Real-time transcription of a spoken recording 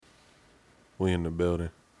We in the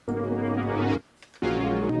building.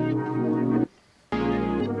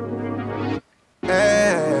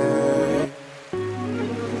 Hey.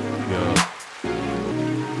 Yo.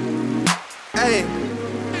 Hey.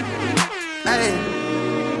 Hey.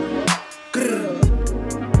 Grr.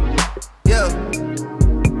 Yo.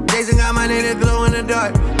 Jason got my name to glow in the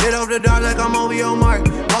dark. Lit off the dark like I'm over your mark.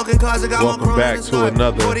 Walking cars, I got welcome my back to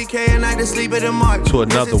another 40K a night to sleep at the mark. To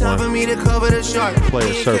another one. For me to cover the shark.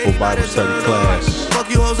 Player Circle Bible Study class. Fuck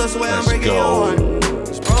you hoes, I swear I'm breaking your heart.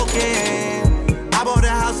 It's broken. I bought the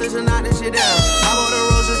house just to knock this shit down. I bought the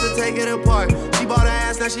rose just to take it apart. She bought her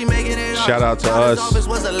ass, now she making it hard. Shout out to us.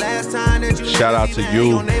 Shout out to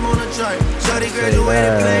you.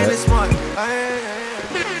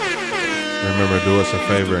 Remember, do us a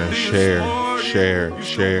favor and share.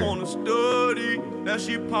 Now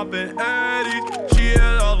she poppin' Addy. She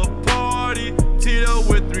had all the party. Tito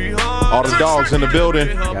with 300. All the dogs in the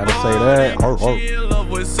building. Gotta say that. She in love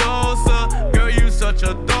with salsa. Girl, you such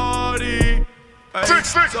a thotty. Hey,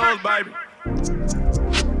 sauce, baby.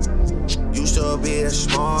 Used to be a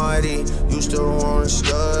smarty, used to want to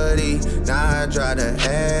study. Now I drive the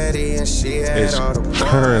Addy and she had It's all the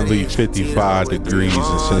currently 55 degrees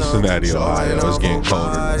in Cincinnati, Ohio. It's getting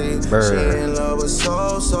colder. She in love with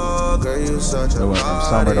salsa, girl, you such a It went from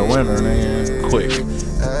summer to winter, man. Quick.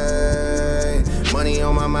 Hey, money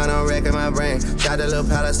on my mind, I'm wrecking my brain. Shot the little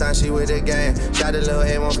Palestine, she with the gang. Shot the little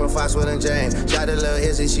A1 from Foxwood and Jane. Shot the little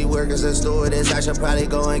Izzy, she work as a stewardess. I should probably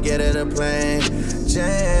go and get her the plane.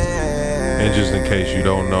 And just in case you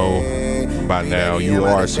don't know by now, you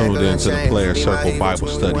are tuned into the Player Circle Bible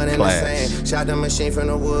Study class. Shot the machine from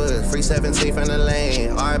the wood, free 17 from the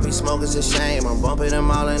lane. RP smoke is a shame, I'm bumping them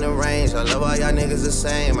all in the range. I love all y'all niggas the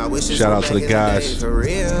same. I wish shout out to the guys. For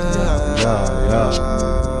real.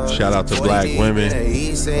 Shout out to Black Women.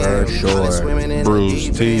 For sure. Bruce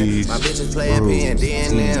Tees.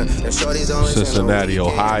 Cincinnati,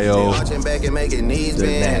 Ohio. Shout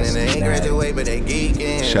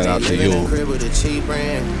out to you.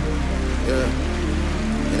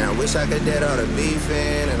 And I wish I could dead all the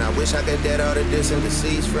beefing, and I wish I could dead all the distant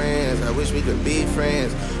deceased friends. I wish we could be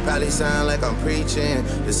friends. Probably sound like I'm preaching.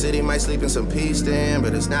 The city might sleep in some peace then,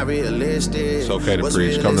 but it's not realistic. It's okay to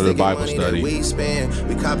preach. Come to the Bible study. We spend.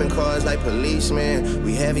 We copping cars like policemen.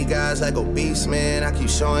 We heavy guys like obese men. I keep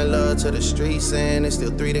showing love to the streets, and there's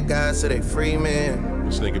still 3 to guys to they free men.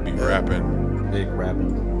 This nigga be rapping. Big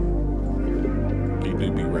rapping. He do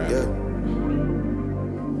be rapping. Yeah.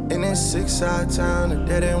 In this 6-side town, a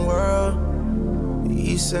dead-end world,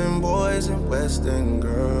 East End boys and West End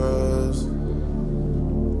girls.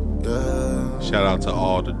 Yeah. Shout out to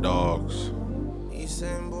all the dogs. East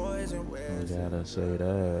End boys and West End. Gotta say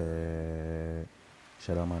that.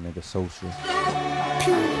 Shout out my nigga Social.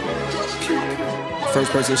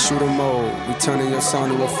 First person shooter mode, we turning your song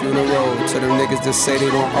to a funeral. To them niggas that say they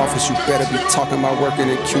want office, you better be talking about working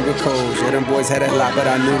in cubicles. Yeah, them boys had that lot, but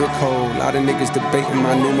I knew the code. Lot of niggas debating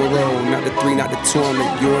my numero. Not the 3, not the 2 on the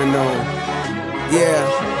UNO. Yeah.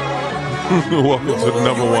 Welcome to the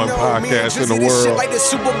 #1 podcast in the world. Like the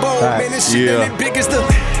Super Bowl, man, this shit Yeah. the biggest the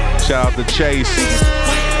Shout out to Chase.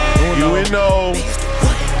 UNO.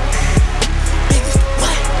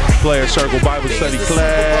 Player Circle Bible Study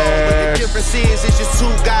class.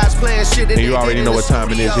 And you already know what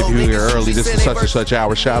time it is if you're here early. This is such and such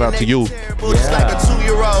hour. Shout out to you. like a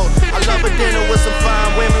 2-year-old. I love a dinner with some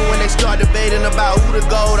fine women. When they start debating about who the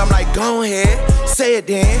GOAT, I'm like, go ahead, say it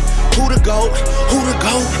then. Who the GOAT? Who the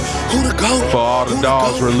GOAT? Who the GOAT? For all the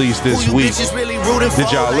dogs released this week.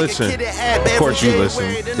 Did y'all listen? Of course you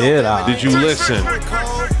listened. Did I? Did you listen?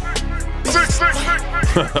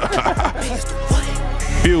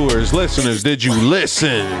 Viewers, listeners, did you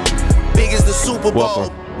listen? Big as the Super Bowl.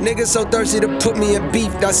 Welcome. niggas so thirsty to put me in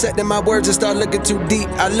beef. Dissecting my words and start looking too deep.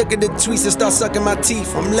 I look at the tweets and start sucking my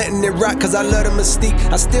teeth. I'm letting it rock cause I love the mystique.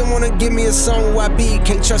 I still wanna give me a song where I be.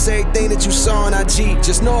 Can't trust everything that you saw on IG.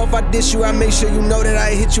 Just know if I diss you, I make sure you know that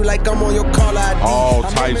I hit you like I'm on your caller ID. All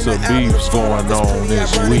types of beefs going on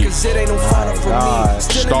this week. Starring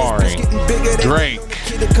Drake.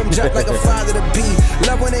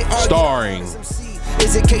 Starring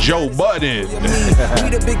Joe Budden. We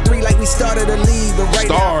the big three like we started a league.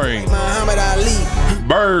 Starring Muhammad Ali.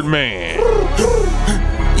 Birdman.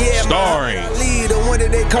 Starring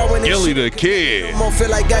Gilly the Kid. I feel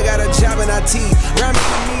like I got a job in IT. Rhyming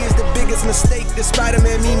with me is the biggest mistake. The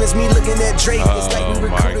Spider-Man meme is me looking at Drake. It's like we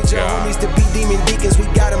recruited your homies to be demon deacons. We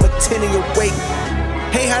got them a 10 in your weight.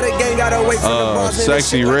 Hey, how Now the gang got away from the bars and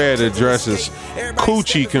Sexy the shit. Red addresses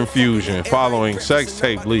coochie confusion following sex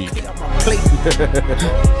tape leak.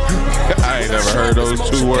 I ain't never heard those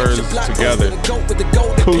two words together.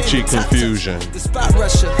 Coochie confusion. The spot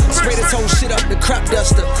rusher, spray this whole shit up, the crop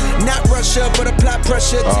duster. Not Russia, but apply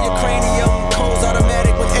pressure to your cranium. Cold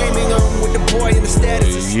automatic with aiming on with the boy in the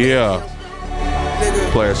status. Yeah.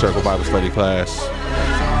 Player Circle Bible Study class.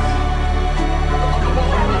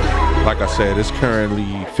 Like I said, it's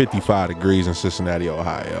currently 55 degrees in Cincinnati,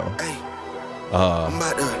 Ohio.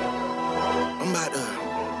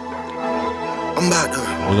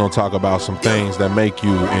 We're gonna talk about some things that make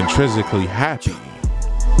you intrinsically happy.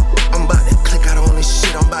 I'm about to click out on this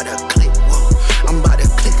shit, I'm about to click, whoa. I'm about to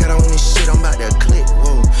click out on this shit, I'm about to click,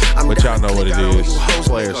 whoa. But y'all know what it is.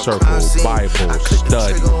 Player Circle Bible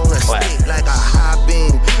Study class. Like a high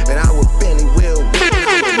beam, and I would Benny Will.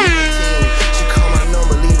 She call my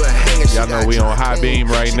number, leave her hanging. Y'all know we on High Beam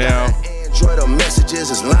right now. Android of messages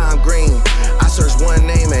is lime green. I search one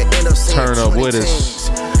name and end up seeing Turn up 20 with us.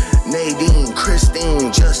 teams. Nadine,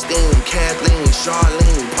 Christine, Justine, Kathleen,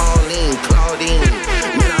 Charlene, Pauline, Claudine.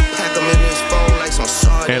 Man, I pack them in this phone like some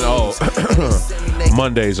sardines. And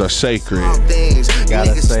Mondays are sacred.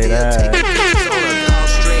 Gotta say that.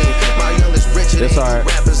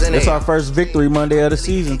 This our first victory Monday of the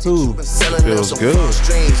season too. It feels good.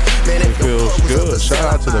 It feels good.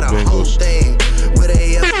 Shout out to the Bengals.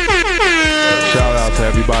 Shout out to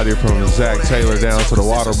everybody from Zach Taylor down to the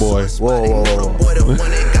Water Boy. Whoa.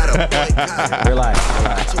 Relax.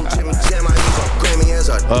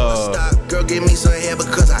 Girl, give me some hair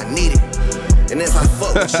because I need it. And if I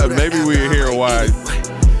fuck with you, Maybe we hear why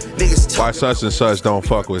such and such don't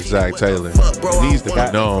fuck with Zach Taylor. It needs to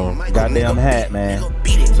be known. Goddamn hat, man.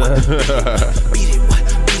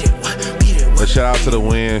 But shout out to the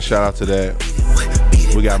win. Shout out to that.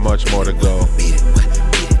 We got much more to go.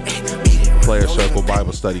 Player Circle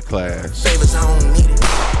Bible Study class.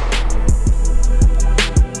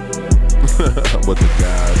 With the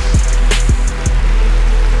guys.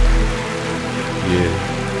 Yeah.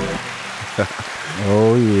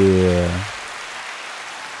 Oh yeah.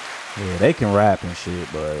 Yeah, they can rap and shit,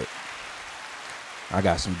 but I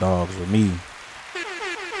got some dogs with me.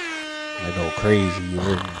 They go crazy, you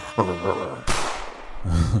hear me? What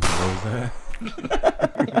was that?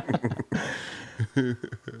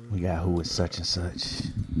 We got who is such and such.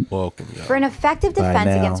 Welcome, y'all. For an effective defense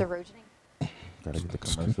against erosion. Gotta get the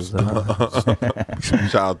commercials out.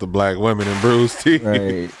 Shout out to Black Women in Bruce T.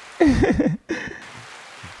 Right.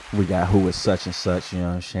 We got who is such and such, you know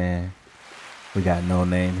what I'm saying? We got No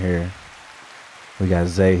Name here. We got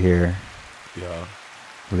Zay here. Yeah.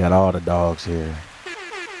 We got all the dogs here.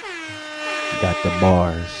 We got the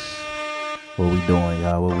bars. What we doing,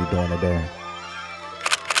 y'all? What we doing today?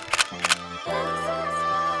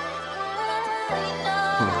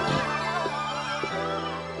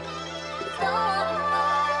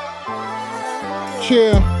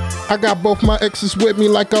 Yeah, I got both my exes with me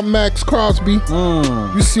like I'm Max Crosby.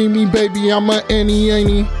 You see me, baby, I'm a any.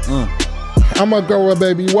 I'm a girl,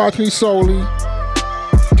 baby, watch me solely.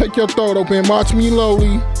 Take your throat open, watch me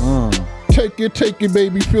lowly. Take it,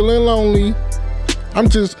 baby, feeling lonely. I'm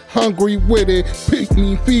just hungry with it. Pick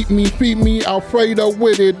me, feed me, Alfredo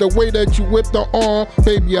with it. The way that you whip the arm,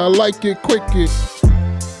 baby, I like it, quick it.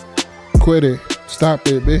 Quit it, stop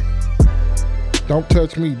it, bitch. Don't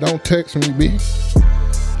touch me, don't text me, bitch.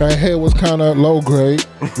 That head was kinda low grade.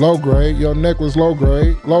 Your neck was low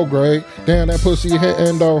grade. Damn, that pussy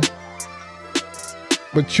hitting though.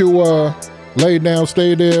 But you lay down,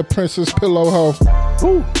 stay there, princess pillow hoe.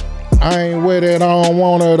 Ooh. I ain't with it, I don't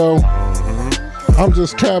want her though. I'm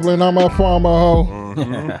just traveling, I'm a farmer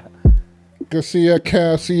hoe. Can see a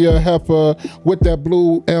cow, see a heifer with that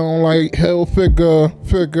blue L like hell figure.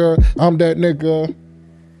 I'm that nigga.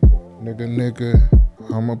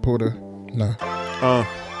 I'ma put her. Nah.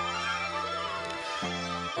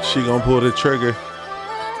 She gon' pull the trigger.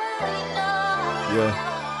 Yeah.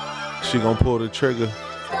 She gon' pull the trigger.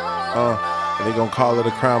 And they gon' call it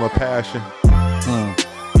a crime of passion.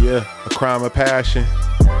 Yeah, a crime of passion.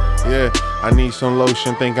 Yeah, I need some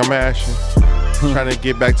lotion, think I'm ashing. Trying to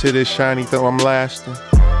get back to this shiny, though I'm lasting.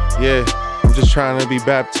 Yeah, I'm just trying to be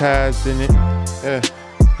baptized in it. Yeah,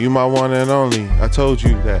 you my one and only. I told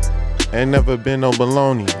you that. Ain't never been no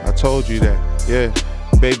baloney. I told you that. Yeah.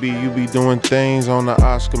 Baby, you be doing things on the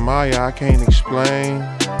Oscar Mayer I can't explain.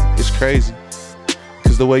 It's crazy.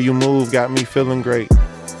 Cause the way you move got me feeling great.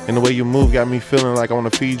 And the way you move got me feeling like I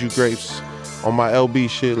wanna feed you grapes. On my LB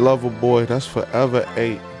shit, Lover Boy, that's forever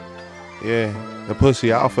 8. Yeah, the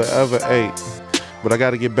pussy I'll forever 8. but I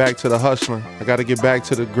gotta get back to the hustling. I gotta get back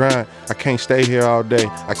to the grind. I can't stay here all day.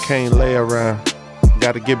 I can't lay around.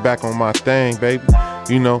 Gotta get back on my thing, baby.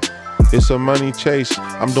 You know, it's a money chase.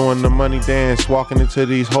 I'm doing the money dance, walking into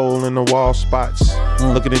these hole in the wall spots.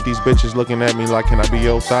 Looking at these bitches looking at me like, can I be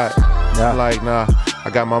your thought? Yeah. Like, nah, I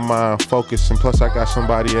got my mind focused, and plus I got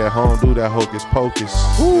somebody at home do that hocus pocus.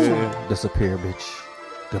 Yeah. Disappear, bitch.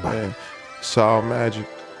 Goodbye. Yeah. It's all magic.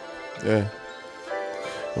 Yeah.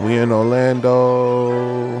 We in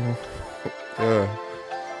Orlando. Yeah.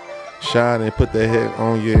 Shine and put the head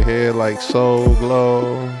on your head like Soul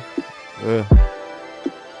Glow. Yeah.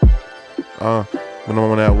 When I'm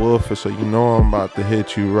on that woofer, so you know I'm about to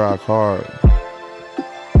hit you rock hard.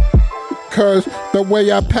 Cause the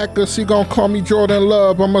way I pack her, she gon' call me Jordan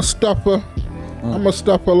Love. I'm a stuffer. I'm a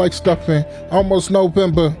stuffer like stuffing. Almost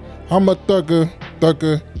November. I'm a thugger.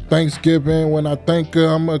 Thanksgiving. When I thank her,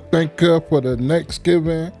 I'ma thank her for the next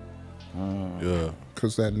giving. Yeah.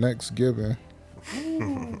 Cause that next giving.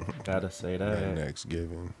 Gotta say that. Next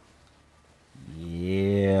giving.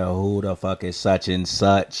 Yeah, who the fuck is such and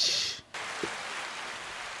such?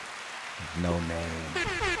 No name.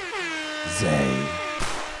 Zay.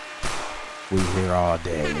 We here all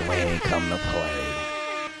day. We ain't come to play.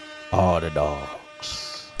 All the dogs.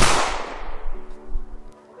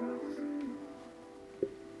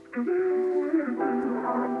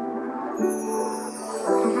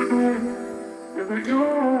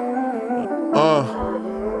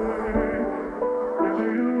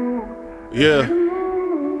 Yeah.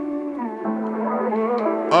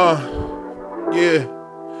 Yeah.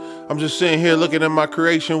 I'm just sitting here looking at my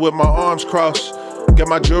creation with my arms crossed. Got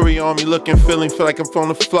my jewelry on me, feel like I'm from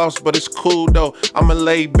the floss, but it's cool though. I'ma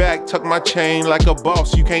lay back, tuck my chain like a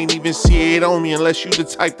boss. You can't even see it on me unless you the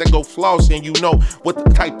type that go floss. And you know what the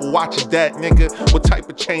type of watch is that, nigga? What type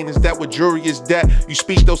of chain is that? What jewelry is that? You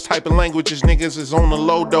speak those type of languages, niggas is on the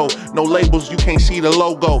low though. No labels, you can't see the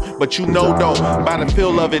logo, but you know though, by the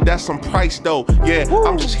feel of it, that's some price though. Yeah,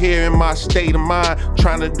 I'm just here in my state of mind,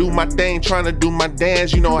 trying to do my thing, trying to do my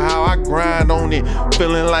dance. You know how I grind on it,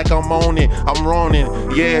 feeling like I'm on it, I'm roaming.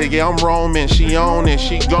 Yeah, I'm roaming, she on it,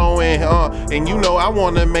 she going, and you know I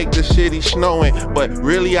wanna make the city snowing, but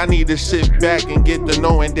really I need to sit back and get to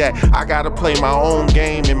knowing that I gotta play my own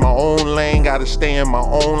game in my own lane, gotta stay in my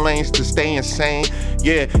own lanes to stay insane.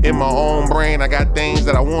 Yeah, in my own brain I got things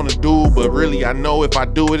that I wanna do, but really I know if I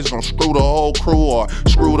do it, it's gonna screw the whole crew or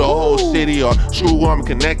screw the whole city or screw who I'm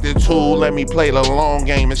connected to. Let me play the long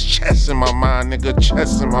game. It's chess in my mind, nigga,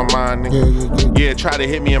 chess in my mind, nigga. Yeah, try to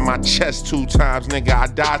hit me in my chest 2 times, nigga. I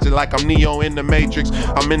dodged it like I'm Neo in the Matrix.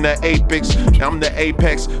 I'm in the apex, I'm the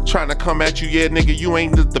apex, trying to come at you, yeah, nigga, you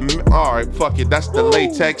ain't the alright, fuck it, that's the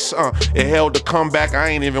latex. It held the comeback, I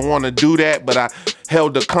ain't even wanna do that, but I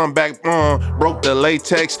held the comeback, broke the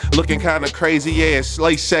latex, looking kinda crazy, yeah, it's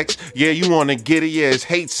slay sex, yeah, you wanna get it, yeah, it's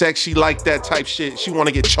hate sex, she like that type shit, she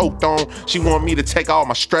wanna get choked on, she want me to take all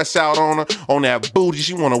my stress out on her, on that booty,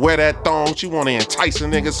 she wanna wear that thong, she wanna entice a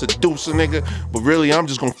nigga, seduce a nigga, but really I'm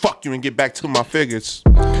just gonna fuck you and get back to my figures.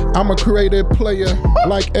 I'm a creative player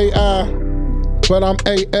like AI, but I'm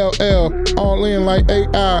ALL, all in like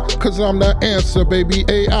AI, cause I'm the answer, baby,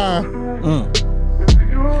 AI.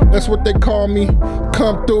 That's what they call me.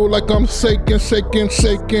 Come through like I'm shaking.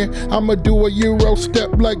 I'ma do a Euro step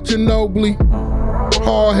like Ginobili.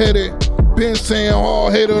 Hard-headed, been saying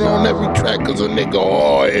hard-headed on every track cause a nigga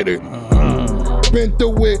hard-headed. Been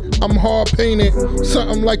through it, I'm hard painted.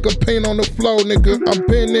 Something like a paint on the floor, nigga. I've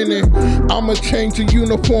been in it. I'ma change the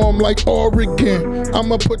uniform like Oregon.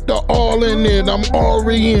 I'ma put the all in it, I'm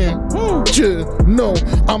Orient. No,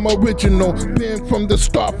 I'm original. Been from the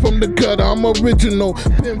start, from the gutter, I'm original.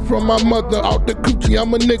 Been from my mother out the coochie,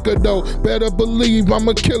 I'm a nigga though. Better believe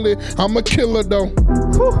I'ma kill it, I'm a killer though.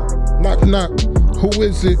 Knock, knock. Who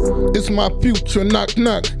is it? It's my future. Knock,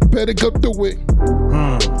 knock. Better go through it.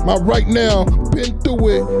 My right now, been through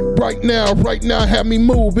it. Right now, have me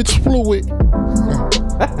move. It's fluid.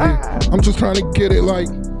 I'm just trying to get it like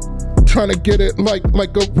a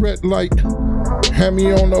red light. Have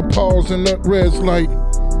me on the pause and the res light.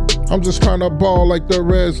 I'm just trying to ball like the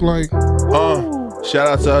res light. Shout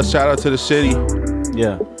out to us. Shout out to the city.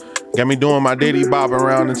 Yeah. Got me doing my diddy bop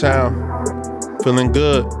around the town. Feeling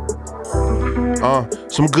good.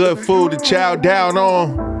 Some good food to chow down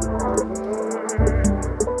on.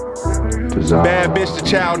 Bad bitch to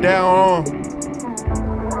chow down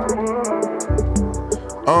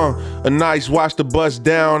on. A nice watch to bust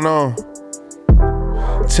down on.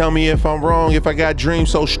 Tell me if I'm wrong, if I got dreams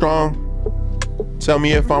so strong. Tell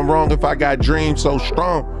me if I'm wrong, if I got dreams so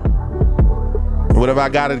strong. Whatever I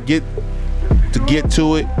gotta get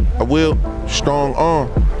to it, I will. Strong on.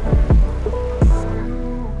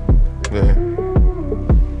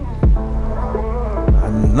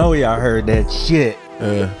 know y'all heard that shit.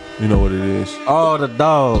 Yeah, you know what it is. All the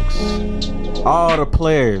dogs, all the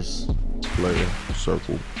players. Player,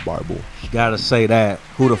 circle, Bible. Gotta say that.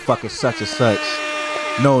 Who the fuck is such and such?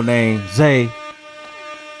 No name, Zay.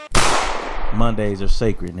 Mondays are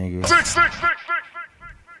sacred, nigga.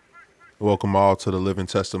 Welcome all to the living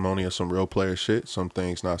testimony of some real player shit. Some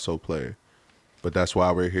things not so player. But that's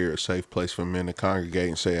why we're here, a safe place for men to congregate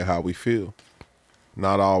and say how we feel.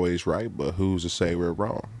 Not always right, but who's to say we're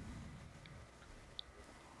wrong?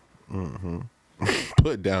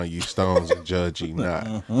 Put down you stones and judge ye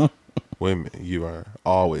not. Women, you are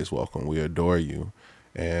always welcome. We adore you.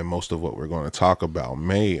 And most of what we're going to talk about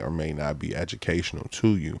may or may not be educational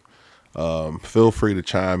to you. Feel free to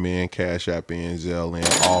chime in, Cash App in, Zelle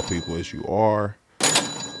in, all people as you are.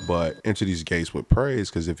 But enter these gates with praise,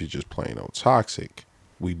 because if you're just plain old toxic,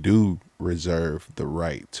 we do reserve the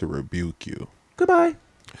right to rebuke you. Goodbye.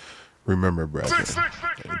 Remember, brethren,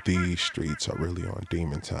 these streets are really on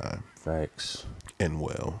demon time. Facts. And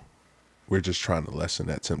well, we're just trying to lessen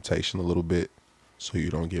that temptation a little bit so you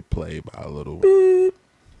don't get played by a little. Beep.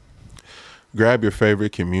 Grab your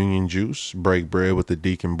favorite communion juice, break bread with the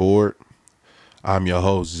deacon board. I'm your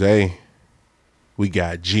host, Zay. We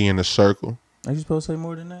got G in the circle. Are you supposed to say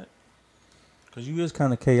more than that? Because you is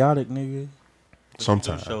kind of chaotic, nigga. But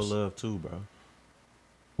sometimes. You do show love too, bro.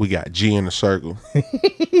 We got G in the circle.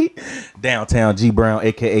 Downtown G Brown,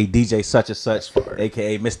 a.k.a. DJ such and such,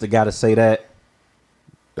 a.k.a. Mr. Gotta Say That.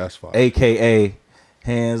 That's fine. A.k.a.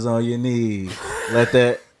 Hands on your knees. Let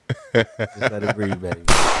that. Just let it breathe, baby.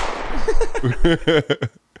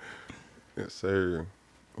 Yes, sir.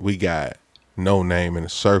 We got No Name in the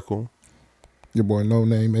circle. Your boy No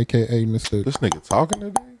Name, a.k.a. Mr. This nigga talking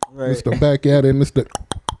today? Right. Mr. Back at it, Mr.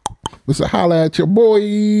 Holla at your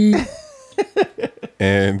boy.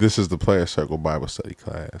 And this is the Player Circle Bible Study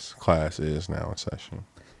class. Class is now in session.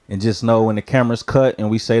 And just know when the camera's cut and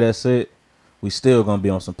we say that's it, we still gonna be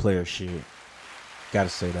on some player shit. Gotta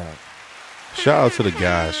say that. Shout out to the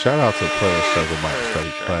guys. Shout out to the Player Circle Bible Study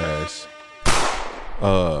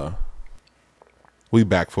class. We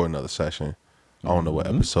back for another session. I don't know what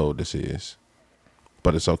episode this is,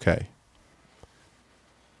 but it's okay.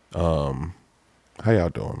 How y'all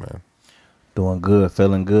doing, man? Doing good,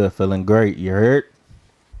 feeling great. You heard?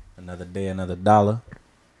 Another day, another dollar.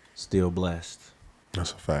 Still blessed.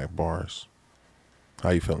 That's a fact. Bars.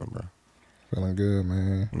 How you feeling, bro? Feeling good,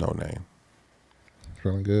 man. No Name.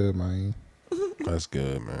 Feeling good, man. That's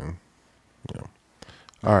good, man. Yeah.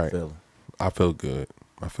 All right. I feel good.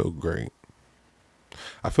 I feel great.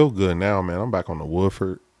 I feel good now, man. I'm back on the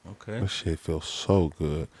Woodford. Okay. This shit feels so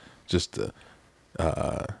good. Just to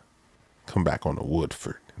come back on the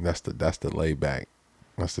Woodford. That's the lay back.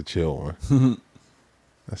 That's the chill one.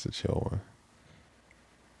 That's the chill one.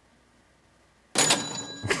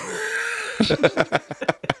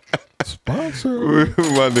 Sponsor.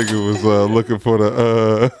 My nigga was looking for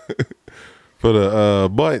the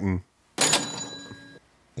button.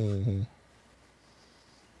 Mm-hmm.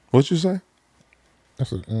 What'd you say?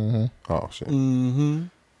 That's a mm-hmm. Oh shit.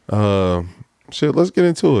 Mm-hmm. Shit, let's get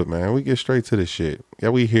into it, man. We get straight to this shit. Yeah,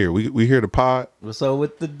 we here. We hear the pod. What's up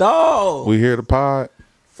with the dog? We hear the pod.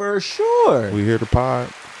 For sure. We hear the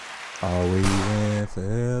pod. Always and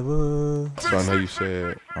forever. So I know you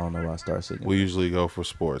said I don't know why I start singing. we usually go for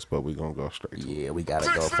sports, but we gonna go straight to it. Yeah, we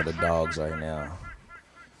gotta go for the dogs right now.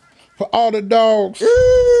 For all the dogs.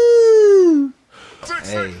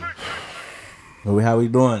 Hey. How we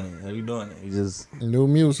doing it? How you doing it? You just New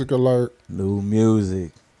music alert. new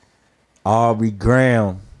music. Aubrey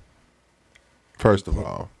Graham. First of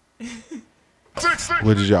all,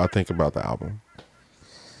 what did y'all think about the album?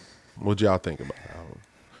 What did y'all think about the album?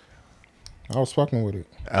 I was fucking with it.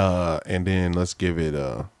 And then let's give it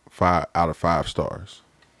 5 out of 5 stars.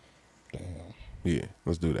 Damn. Yeah,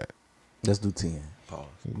 let's do that. Let's do 10. Pause.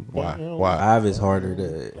 Why? Why? 5 is harder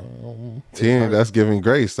to 10, that's giving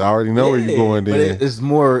grace. I already know where you're going but then. it's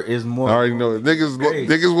more I already know it.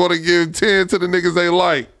 Niggas want to give 10 to the niggas they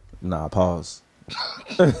like. Nah, pause.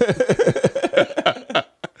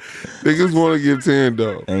 Niggas want to give 10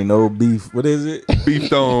 though. Ain't no beef. What is it?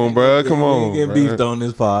 Beefed on, bro. Come on. Get bruh. beefed on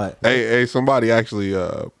this pod. Hey, somebody actually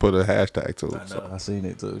put a hashtag to it. I know. I seen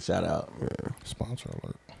it too. Shout out. Yeah. Sponsor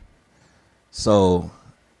alert. So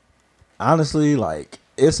honestly, like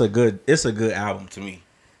it's a good album to me.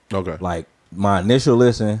 Okay. Like my initial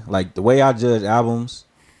listen, like the way I judge albums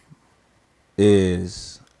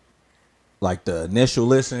is like the initial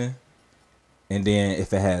listen, and then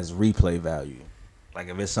if it has replay value, like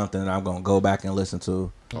if it's something that I'm gonna go back and listen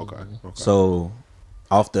to. Okay. So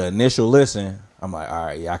off the initial listen, I'm like, all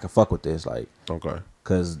right, yeah, I can fuck with this. Like, Okay.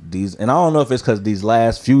 Cause and I don't know if it's cause these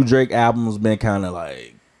last few Drake albums been kind of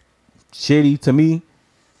like shitty to me.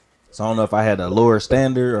 So I don't know if I had a lower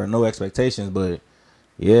standard or no expectations, but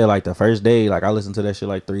yeah, like the first day, like I listened to that shit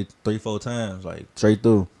like three, 4 times, like straight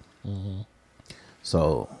through. Mm-hmm.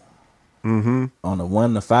 So on a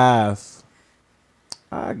 1 to 5,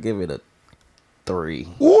 I give it a 3.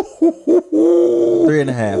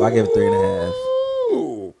 3.5. I give it 3.5.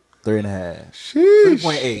 3.5.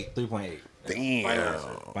 3.8. 3.8. Damn.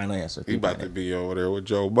 Final answer. He about to be over there with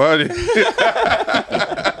Joe Buddy.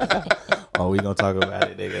 Oh, we gonna talk about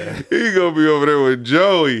it, nigga. He gonna be over there with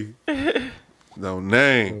Joey. No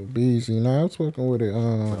name. Beezy. Nah, I was fucking with it.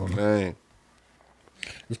 No name.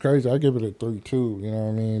 It's crazy. I give it a 3 too. You know what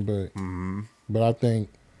I mean? But I think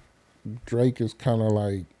Drake is kind of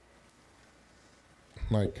like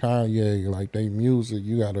Kanye. Like they music,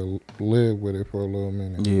 you gotta live with it for a little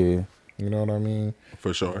minute. Yeah. You know what I mean?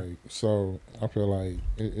 For sure. Like, so I feel like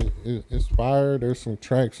it's fire. There's some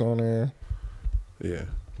tracks on there. Yeah.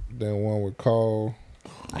 That one with Cole,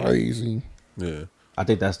 crazy. Yeah. I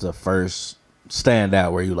think that's the first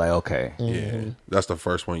standout where you like, okay. Yeah. That's the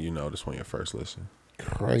first one you notice when you first listen.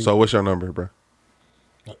 Crazy. So what's your number, bro?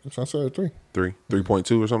 I said 3. 3?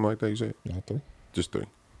 3.2 or something like that, you said? Not 3. Just 3.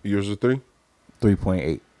 Yours is 3?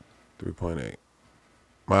 3.8. 3.8.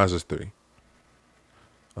 Mine's is 3.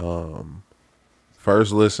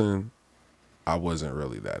 First listen, I wasn't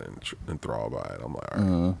really that enthralled by it. I'm like, all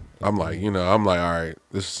right. I'm like, all right,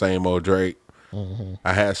 this is the same old Drake.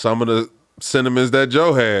 I had some of the sentiments that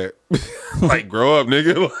Joe had. Like, grow up,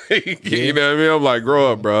 nigga. Like, you know what I mean? I'm like,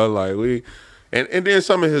 grow up, bro. Like, and then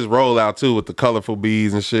some of his rollout, too, with the colorful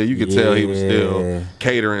beads and shit. You could tell he was still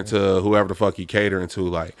catering to whoever the fuck he catering to.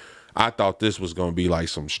 Like, I thought this was going to be like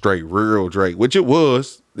some straight real Drake, which it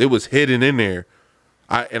was. It was hidden in there.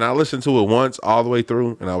 I listened to it once all the way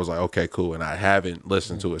through, and I was like, okay, cool. And I haven't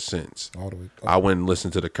listened to it since. All the way. I went and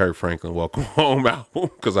listened to the Kirk Franklin Welcome Home album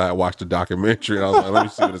because I had watched the documentary, and I was like, let me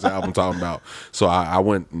see what this album talking about. So I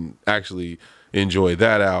went and actually enjoyed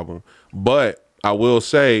that album. But I will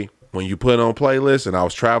say, when you put it on playlists, and I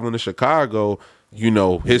was traveling to Chicago,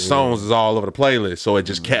 his songs is all over the playlist. So it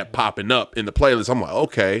just kept popping up in the playlist. I'm like,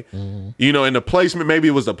 okay. In the placement, maybe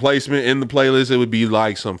it was the placement in the playlist. It would be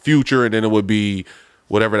like some Future, and then it would be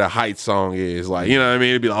whatever the Heights song is. Like, you know what I mean?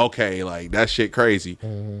 It'd be like, okay, like that shit crazy.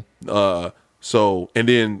 So, and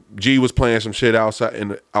then G was playing some shit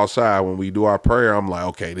outside when we do our prayer. I'm like,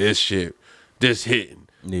 okay, this hitting.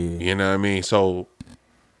 Yeah. You know what I mean? So,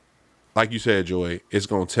 like you said, Joy, it's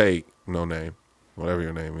going to take no name. Whatever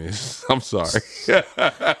your name is. I'm sorry. Say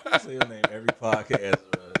your name every podcast,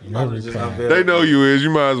 bro. They know you is. You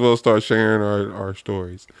might as well start sharing our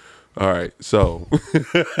stories. All right. So,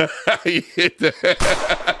 you hit that.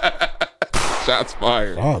 Shots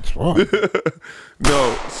fired. Shots fired.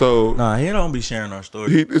 No, so. Nah, he don't be sharing our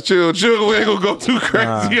story. Chill. We ain't gonna go too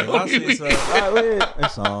crazy.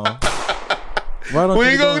 It's on. We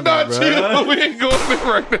ain't gonna not chill. We ain't going there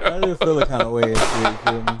right now. I just feel the kind of way. You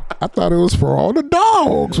feel me? I thought it was for all the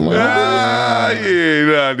dogs, man. Nah,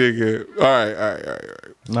 nigga. All right.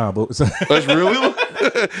 Nah, but let's reel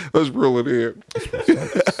it in.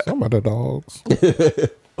 Some of the dogs.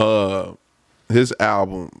 His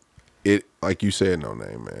album, it like you said, no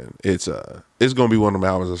name, man. It's gonna be one of them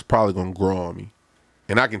albums that's probably gonna grow on me,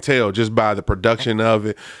 and I can tell just by the production of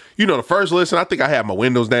it. The first listen, I think I had my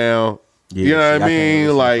windows down. Yeah, you know what I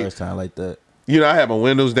mean? Like first time like that. I had my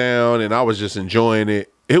windows down and I was just enjoying it.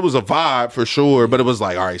 It was a vibe for sure, but it was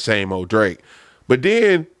like, all right, same old Drake. But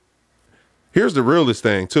then here's the realest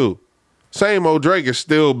thing too. Same old Drake is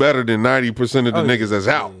still better than 90% of the niggas that's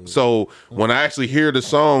out. So when I actually hear the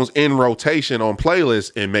songs in rotation on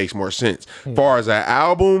playlists, it makes more sense. Far as that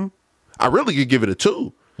album, I really could give it a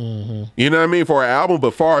 2. You know what I mean? For an album,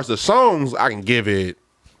 but far as the songs, I can give it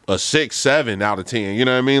a 6, 7 out of 10. You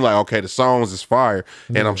know what I mean? Like, okay, the songs is fire.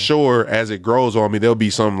 And I'm sure as it grows on me, there'll be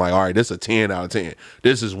something like, all right, this is a 10 out of 10.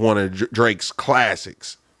 This is one of Drake's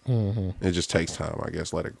classics. It just takes time, I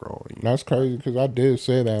guess. Let it grow. That's crazy because I did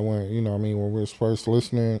say that when, when we was first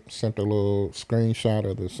listening, sent a little screenshot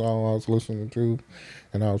of the song I was listening to.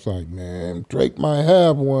 And I was like, man, Drake might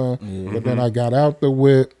have one. But then I got out the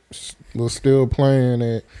whip, was still playing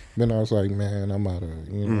it. Then I was like, man, I'm out of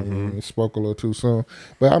it. You know what I mean? It spoke a little too soon.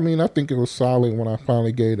 But I mean, I think it was solid when I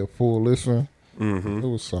finally gave it a full listen. It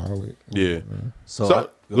was solid. Yeah. So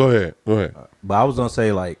go ahead. But I was gonna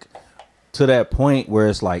say, like, to that point where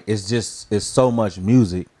it's like it's so much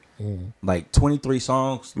music. Like 23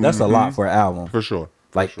 songs, that's a lot for an album. For sure.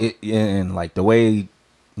 Like it, and like the way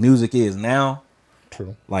music is now.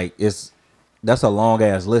 True. Like that's a long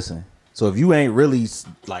ass listen. So if you ain't really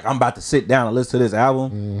like, I'm about to sit down and listen to this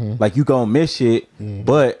album, like you gonna miss shit.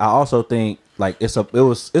 But I also think like it's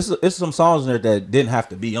some songs in there that didn't have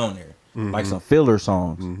to be on there, like some filler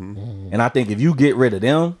songs. And I think if you get rid of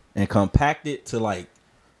them and compact it to like,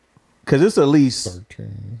 cause it's at least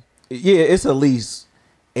 13. Yeah, it's at least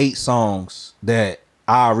 8 songs that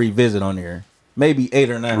I'll revisit on there. Maybe 8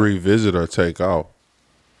 or 9. Revisit or take out?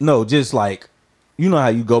 No, just like, you know how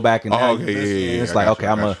you go back and it's like, okay,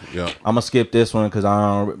 I'm gonna skip this one because I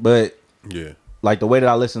don't. But like the way that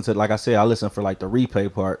I listen to, like I said, I listen for like the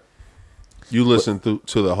replay part. You listen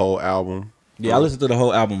to the whole album? Yeah, I listen to the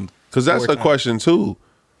whole album. Because that's the question too.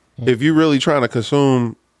 If you're really trying to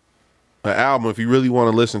consume an album, if you really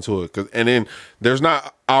want to listen to it, and then there's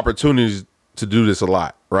not opportunities to do this a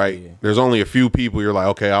lot, right? Yeah. There's only a few people you're like,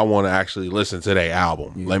 okay, I want to actually listen to their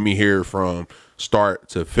album. Yeah. Let me hear from start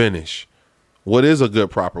to finish. What is a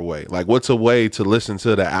good proper way? Like, what's a way to listen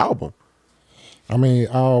to the album? I mean,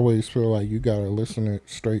 I always feel like you gotta listen it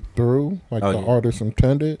straight through, like the artist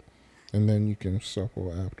intended, and then you can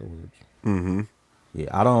shuffle afterwards. Yeah,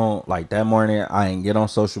 I don't like that morning. I ain't get on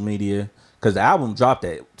social media because the album dropped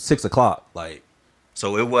at 6 o'clock. Like,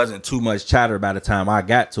 so it wasn't too much chatter by the time I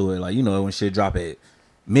got to it. Like, you know, when shit drop at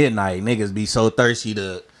midnight, niggas be so thirsty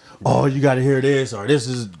to, oh, you got to hear this or this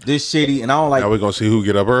shitty, and I don't like. Now we're gonna see who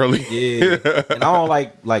get up early. Yeah, and I don't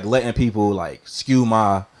like letting people like skew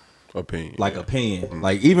my opinion. Like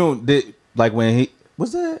even like when he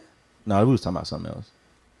was that. No, we was talking about something else.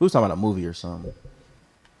 We was talking about a movie or something.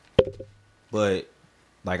 But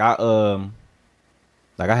like I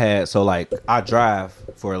drive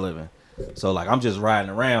for a living, so like I'm just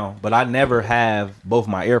riding around, but I never have both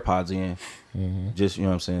my AirPods in. Just, you know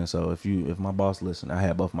what I'm saying. So if my boss listened, I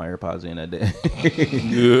had both my AirPods in that day.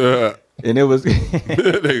 Yeah, and it was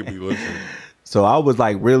they be listening. So I was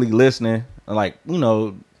like really listening, like, you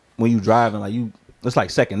know, when you driving, like it's like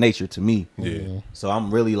second nature to me. Yeah. So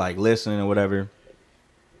I'm really like listening or whatever.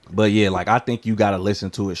 But yeah, like I think you gotta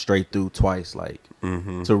listen to it straight through twice, like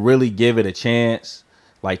to really give it a chance,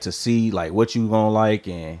 like to see like what you gonna like,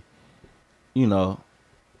 and you know,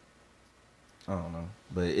 I don't know,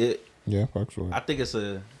 but I think it's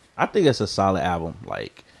a solid album.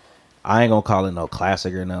 Like I ain't gonna call it no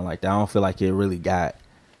classic or nothing like that. I don't feel like it really got.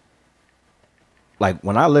 Like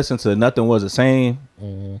when I listened to Nothing Was the Same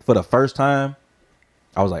for the first time,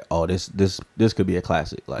 I was like, oh, this could be a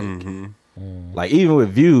classic. Like. Like even with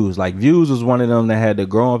Views, like Views was one of them that had to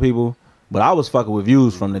grow on people, but I was fucking with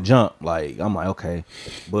Views from the jump. Like I'm like, okay,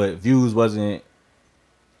 but Views wasn't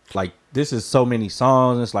like, this is so many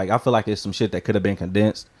songs. It's like I feel like it's some shit that could have been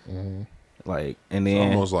condensed. Like, and then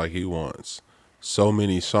it's almost like he wants so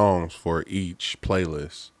many songs for each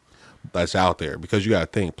playlist that's out there, because you got to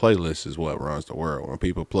think playlist is what runs the world. When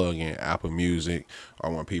people plug in Apple Music or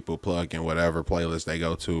when people plug in whatever playlist they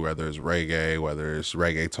go to, whether it's reggae, whether it's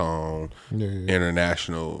reggaeton,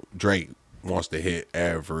 international, Drake wants to hit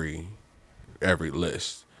every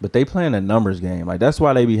list. But they playing a numbers game. Like that's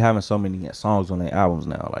why they be having so many songs on their albums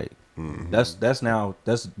now. Like that's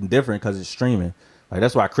different because it's streaming. Like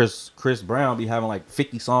that's why Chris Brown be having like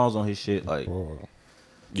 50 songs on his shit. Like,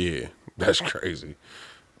 yeah, that's crazy.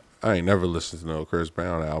 I ain't never listened to no Chris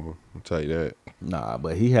Brown album, I'll tell you that. Nah,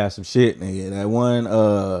 but he had some shit, nigga. That one,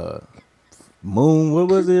 Moon, what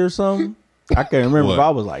was it or something? I can't remember, but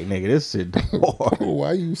I was like, nigga, this shit hard.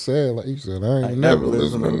 Why you said like you said, I ain't never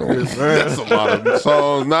listened to no Chris Brown. That's a lot of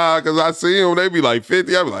songs. Nah, because I see him, they be like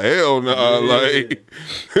 50. I be like, hell no. Nah. Like,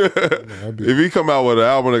 if he come out with an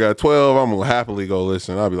album that got 12, I'm going to happily go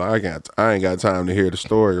listen. I'll be like, I ain't got time to hear the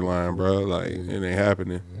storyline, bro. Like, it ain't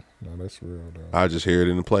happening. No, that's real though. I just hear it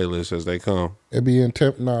in the playlist as they come. It be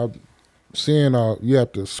now seeing you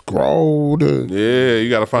have to scroll you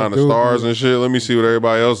got to find the stars and shit. Let me see what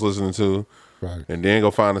everybody else listening to. Right. And then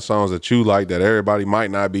go find the songs that you like that everybody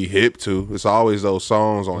might not be hip to. It's always those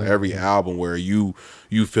songs on every album where you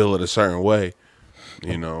feel it a certain way.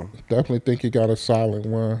 You know. Definitely think he got a solid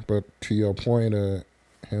one, but to your point of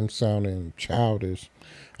him sounding childish,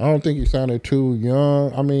 I don't think he sounded too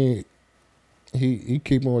young. I mean, he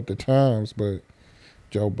keeping with the times, but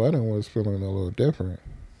Joe Budden was feeling a little different.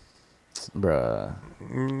 Bruh.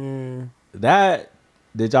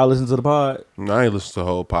 Did y'all listen to the pod? No, I ain't listened to the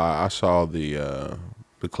whole pod. I saw the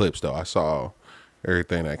clips though. I saw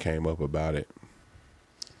everything that came up about it.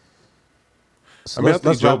 So I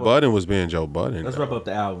think Joe Budden was being Joe Budden. Let's wrap up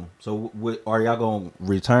the album. So are y'all gonna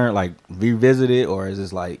return, like revisit it, or is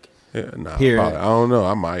this like I don't know.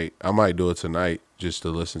 I might do it tonight just to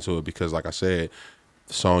listen to it, because like I said,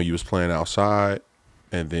 the song you was playing outside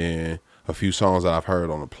and then a few songs that I've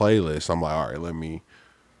heard on the playlist, I'm like, all right, let me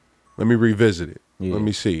revisit it. Yeah. Let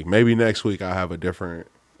me see. Maybe next week I'll have a different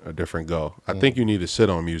go. I think you need to sit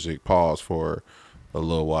on music, pause for a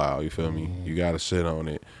little while. You feel me? You got to sit on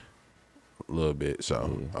it a little bit.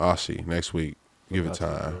 So I'll see next week. Give it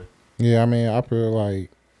time. Yeah, I mean, I feel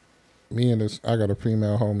like I got a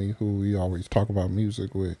female homie who we always talk about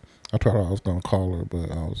music with. I thought I was gonna call her,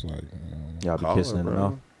 but I was like, y'all be Call kissing her, in the bro.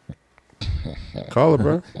 mouth. Call her,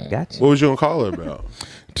 bro. Gotcha. What was you gonna call her about?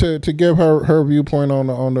 to give her viewpoint on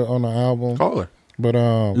the album. Call her. But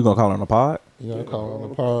You gonna call her on the pod? yeah, I call her on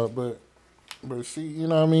the pod. But see, you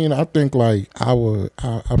know what I mean? I think like I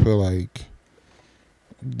feel like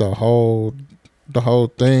the whole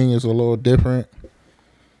thing is a little different.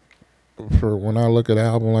 For when I look at an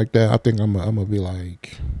album like that, I think I'm gonna be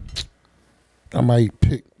like, I might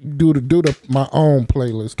do my own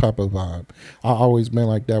playlist type of vibe. I always been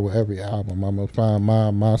like that with every album. I'm gonna find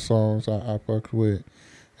my songs I fuck with,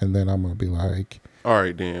 and then I'm gonna be like, All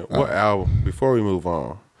right, then. What album? Before we move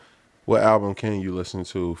on, what album can you listen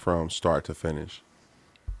to from start to finish?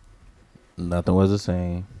 Nothing Was the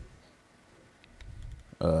Same.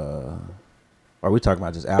 Are we talking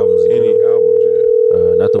about just albums? Any album,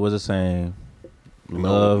 yeah. Nothing Was the Same.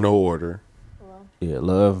 Love. No order. Yeah,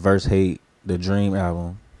 Love vs. Hate, the Dream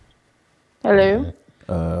album. Hello.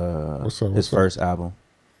 what's up? His first album.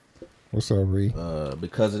 What's up, Ree?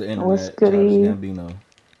 Because of the internet. What's goody? Gambino.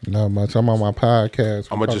 Not much. I'm on my podcast.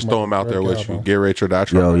 I'm gonna just throw them out there with you. album. Get rich or die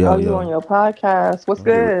trying. Yo, yo, Oh, you yo. on your podcast? What's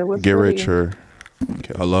good? What's Get goody? rich or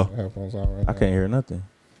hello. Headphones on right I can't hear nothing.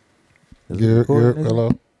 Is it now. recording, nigga?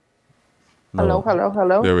 Hello. No.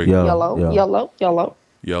 Hello. There we go. Yo, Yellow, yo. yellow.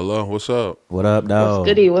 Yellow, what's up? What up, dog? What's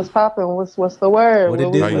goody? What's popping? What's the word? What it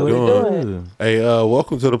What do? How you we doing? Hey,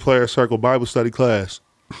 welcome to the Player Circle Bible Study class.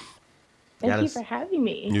 Thank Gotta you for having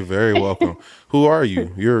me. You're very welcome. Who are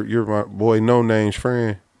you? You're my boy No Name's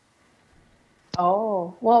friend.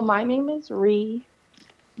 Oh, well, my name is Ree.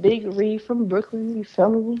 Big Ree from Brooklyn. You feel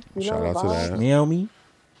me? You Shout know out to the vibe. that. Meow me.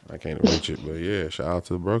 I can't reach it, but yeah, shout out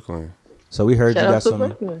to Brooklyn. So we heard Shout you out got to some.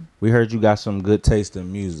 Brooklyn. We heard you got some good taste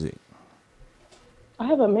in music. I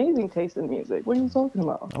have amazing taste in music. What are you talking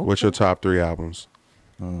about? What's your top 3 albums?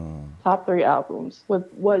 Top 3 albums. With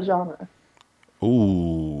what genre?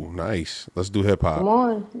 Ooh, nice. Let's do hip Come hop.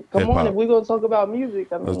 on. Hip-hop. If we're going to talk about music,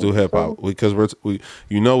 I mean, Let's do hip hop because we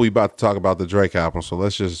about to talk about the Drake album, so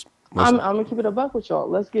let's I'm gonna keep it a buck with y'all.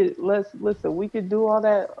 Let's listen. We could do all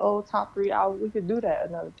that top 3 albums. We could do that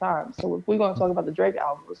another time. So if we're gonna talk about the Drake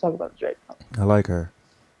album, let's talk about the Drake album. I like her.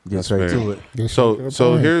 Get That's straight fair. to it. Get straight to the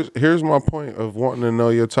So point. here's my point of wanting to know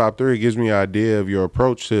your top 3. It gives me an idea of your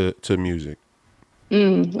approach to music.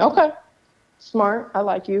 Okay. Smart. I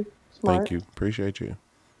like you. Smart. Thank you. Appreciate you.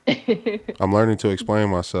 I'm learning to explain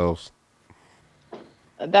myself.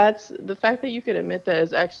 That's the fact that you can admit that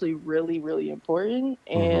is actually really, really important,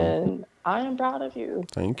 and I am proud of you.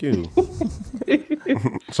 Thank you.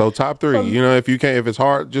 So top 3, if you can't, if it's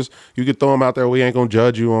hard, just you could throw them out there. We ain't gonna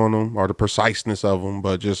judge you on them or the preciseness of them,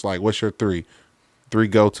 but just like, what's your 3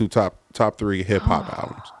 go-to top 3 hip hop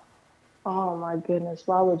albums? Oh my goodness,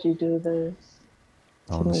 why would you do this?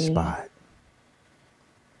 On the me. spot.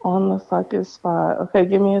 On the fucking spot. Okay,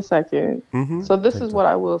 give me a second. So this is what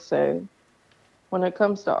I will say. When it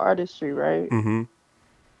comes to artistry, right?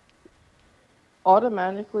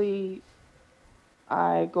 Automatically,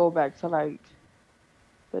 I go back to like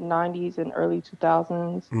the 90s and early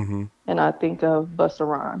 2000s, and I think of Busta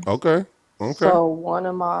Rhymes. Okay. So one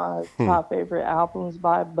of my top favorite albums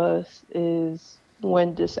by Bus is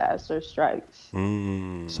When Disaster Strikes.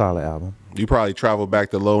 Solid album. You probably travel back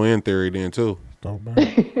to Low End Theory then too. No,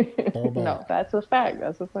 that's a fact.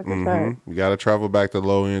 That's a fucking fact. You gotta travel back to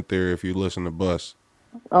Low End Theory if you listen to Bus.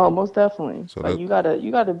 Oh, most definitely. So Like that-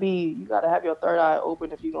 you gotta have your third eye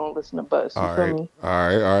open if you're gonna listen to Bus. You All feel right. me?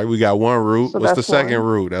 All right. We got one route. So What's the that's second one.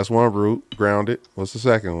 route? That's one route. Grounded. What's the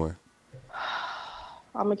second one?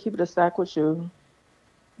 I'm gonna keep it a stack with you.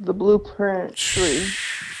 The Blueprint 3.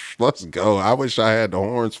 Let's go. I wish I had the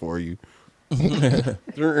horns for you. That's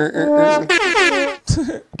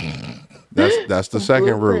the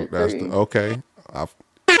second route. That's the okay.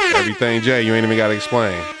 Everything Jay, you ain't even gotta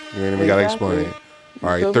explain. You ain't even gotta Exactly. explain. All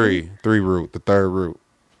right, feel three route, the third route.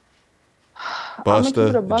 I'ma keep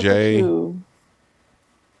it a Busta, buck Jay. with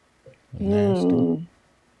you.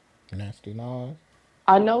 Nasty Nas.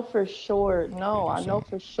 I know for sure. No, I know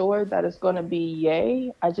for sure that it's gonna be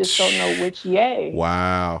Ye. I just don't know which Ye.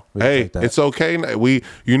 Wow. We can Hey, take that. it's okay.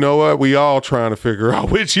 You know what? We all trying to figure out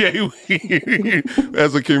which yay we,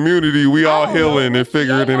 as a community, we all I don't know healing and which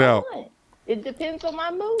figuring Ye it I out. want. It depends on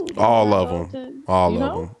my mood. All I'm of not them. going to, All you of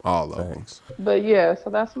know? them. All of them. Thanks. But yeah, so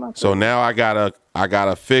that's my. So now I got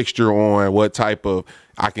a fixture on what type of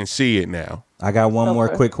I can see it now. I got one more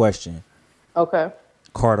quick question. Okay.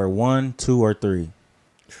 Carter 1, 2, or 3?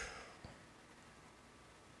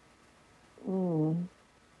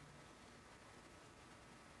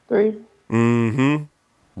 3. Mm-hmm.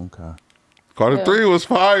 Okay. Carter 3 was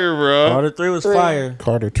fire, bro. Carter 3 was fire.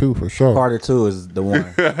 Carter 2 for sure. Carter 2 is the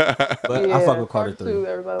one. But I fuck with Carter 3.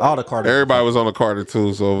 2, All the Carter. Everybody was on the Carter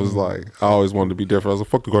 2, so it was like, I always wanted to be different. I was like,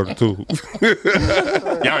 fuck the Carter 2.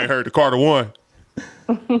 Y'all ain't heard the Carter 1.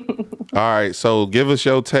 All right, so give us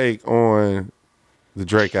your take on the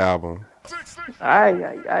Drake album.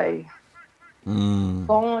 Ay.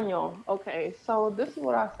 Coño. Okay, so this is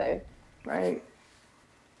what I say, right?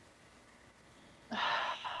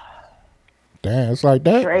 Damn, it's like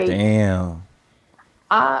that. Drake. Damn.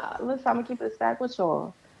 Listen, I'm gonna keep it a stack with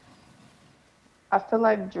y'all. I feel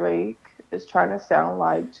like Drake is trying to sound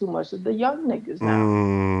like too much of the young niggas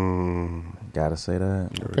now. Gotta say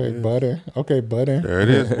that. Okay, butter. There it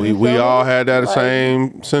is. We all had that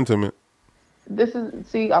same sentiment.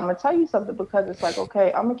 See, I'm gonna tell you something because it's like,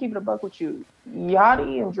 okay, I'm gonna keep it a buck with you.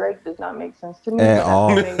 Yachty and Drake does not make sense to me. At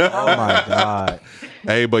all. Oh my God.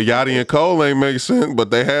 Hey, but Yachty and Cole ain't make sense, but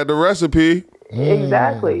they had the recipe.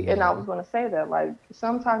 Exactly. And I was gonna say that, like,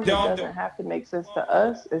 sometimes it doesn't have to make sense to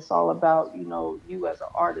us. It's all about, you as an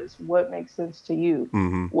artist, what makes sense to you,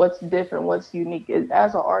 what's different, what's unique.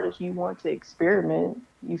 As an artist, you want to experiment.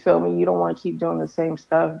 You feel me? You don't want to keep doing the same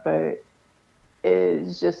stuff, but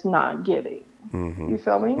it's just not getting. You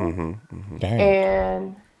feel me?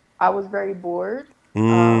 And I was very bored.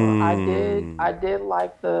 I did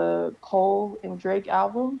like the Cole and Drake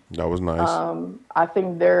album. That was nice. I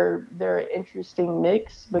think they're an interesting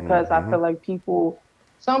mix because I feel like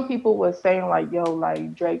some people was saying like, yo,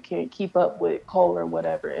 like Drake can't keep up with Cole or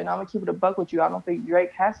whatever. And I'm gonna keep it a buck with you. I don't think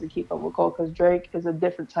Drake has to keep up with Cole because Drake is a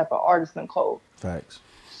different type of artist than Cole. Facts.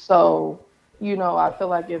 So, I feel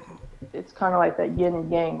like if it's kind of like that yin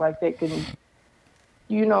and yang, like they can,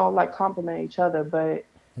 like complement each other. But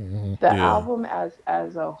the album as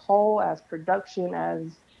a whole, as production,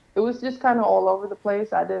 it was just kind of all over the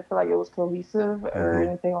place. I didn't feel like it was cohesive or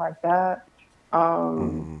anything like that.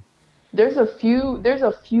 There's a few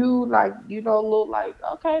like, little like,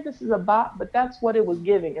 okay, this is a bop, but that's what it was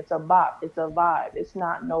giving. It's a bop. It's a vibe. It's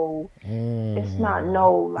not no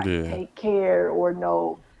like Take Care or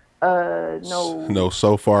no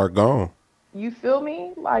So Far Gone. You feel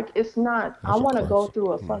me? Like, it's not, I want to go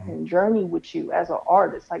through a fucking journey with you as an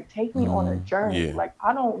artist. Like, take me on a journey. Yeah. Like,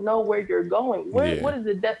 I don't know where you're going. What is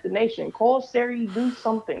the destination? Call Siri, do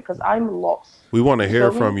something, because I'm lost. We want to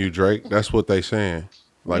hear from you, Drake. That's what they saying.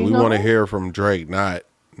 Like, we want to hear from Drake, not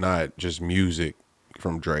just music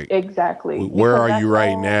from Drake. Exactly. Where are you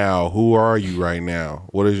right now? Who are you right now?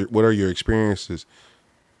 What are your experiences?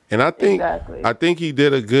 And I think he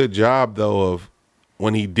did a good job though of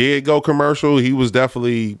when he did go commercial, he was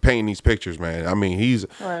definitely painting these pictures, man. I mean,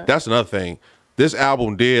 that's another thing. This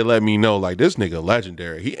album did let me know, like, this nigga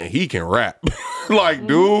legendary. He can rap. Like,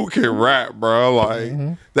 dude can rap, bro. Like,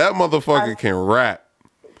 that motherfucker can rap.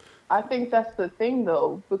 I think that's the thing,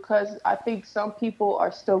 though, because I think some people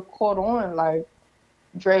are still caught on, like,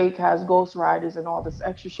 Drake has ghostwriters and all this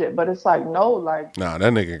extra shit, but it's like, no, like... Nah,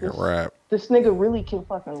 that nigga can rap. This nigga really can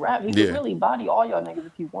fucking rap. He can really body all y'all niggas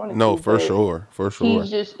if he wanted to. No, for sure.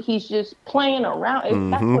 He's just playing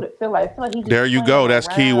around. That's what it feel like. I feel like he's just there you go. That's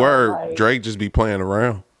key word. Like, Drake just be playing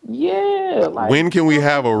around. Yeah. Like, when can we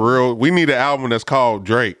have we need an album that's called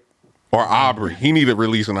Drake or Aubrey. He need to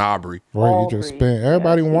release an Aubrey. Where he just spent.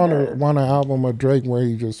 Everybody want an album of Drake where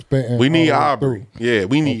he just spent. We need Aubrey. Yeah,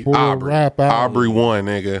 we need Aubrey. Aubrey 1,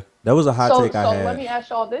 nigga. That was a hot take I had. So let me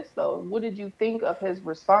ask y'all this though: what did you think of his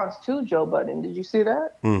response to Joe Budden? Did you see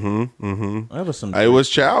that? That was some. It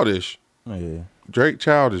was childish. Oh, yeah. Drake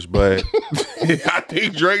childish, but I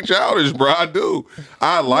think Drake childish, bro. I do.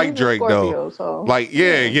 I like Drake Scorpio, though. So. Like,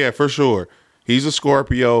 yeah, for sure. He's a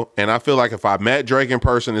Scorpio, and I feel like if I met Drake in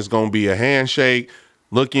person, it's gonna be a handshake,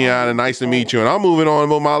 looking at it, nice to meet you, and I'm moving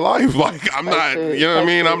on with my life. Like, I'm not, you know what I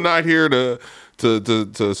mean? I'm not here to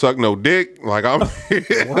suck no dick. Like, I'm. Why is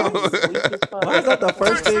that the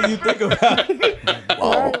first thing you think about?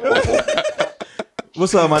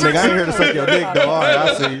 What's up, my nigga? I ain't here to suck your dick, though. All right,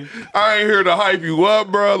 I see you. I ain't here to hype you up,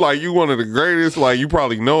 bro. Like, you one of the greatest. Like, you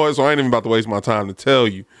probably know it, so I ain't even about to waste my time to tell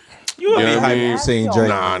you. You know what I mean? Drake.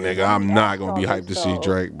 Nah, nigga, I'm not gonna be hyped to see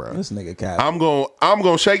Drake, bro. This nigga cat. I'm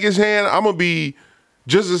gonna shake his hand. I'm gonna be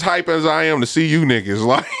just as hype as I am to see you niggas.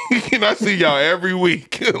 Like, and I see y'all every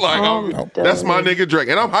week. Like, that's my nigga Drake,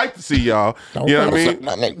 and I'm hyped to see y'all. You know what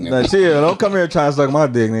I mean? Nah, chill. Don't come here trying to suck my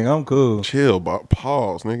dick, nigga. I'm cool. Chill, but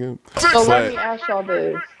pause, nigga. So let me ask y'all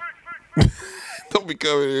this. Don't be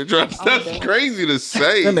coming here trying. That's crazy to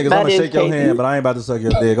say. Them niggas That want to is shake your crazy. hand, but I ain't about to suck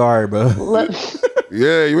your dick. All right, bro.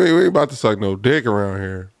 Yeah, you ain't about to suck no dick around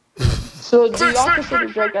here. So do y'all consider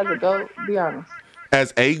Drake as a GOAT? Be honest.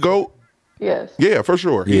 As a GOAT? Yes. Yeah, for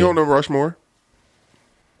sure. He Yeah. on the Rushmore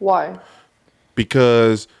Why?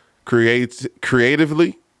 because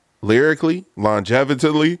creatively, lyrically,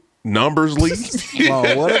 longevitily, numbersly.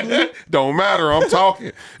 Oh, what? Don't matter. I'm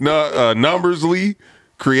talking. No, numbersly,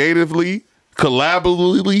 creatively,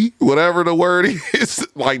 collaboratively, whatever the word is.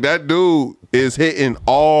 Like that dude is hitting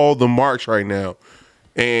all the marks right now,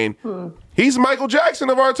 and he's Michael Jackson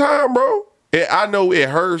of our time, bro. I know it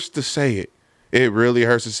hurts to say it. It really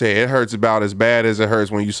hurts to say it. It hurts about as bad as it hurts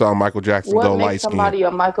when you saw Michael Jackson What go light makes skin. somebody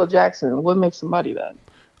a Michael Jackson? What makes somebody that?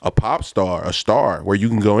 A pop star, a star where you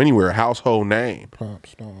can go anywhere, a household name. Pop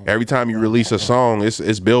star. Every time you release a song,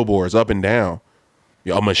 it's billboards up and down.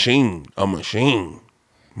 A machine.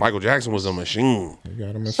 Michael Jackson was a machine.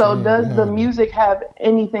 So does the music have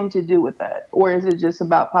anything to do with that, or is it just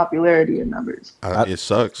about popularity and numbers? It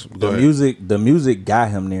sucks. The music got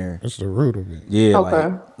him there. That's the root of it. Yeah,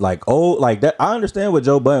 Okay. like that. I understand what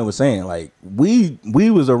Joe Budden was saying. Like we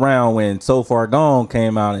was around when So Far Gone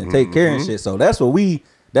came out and Take Care and shit. So that's what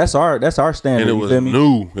that's our standard. And it you was feel me?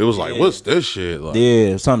 new. It was like, what's this shit? Like,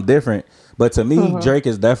 Yeah, something different. But to me, Drake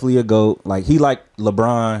is definitely a GOAT. Like he like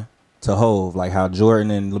LeBron to Hove, like how Jordan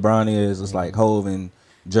and LeBron is. It's like Hove and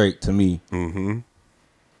Drake to me.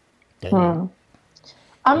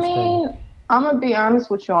 I mean, I'm gonna be honest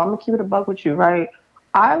with you. I'm gonna keep it a buck with you, right?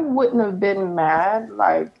 I wouldn't have been mad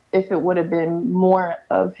like if it would have been more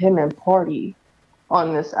of him and Party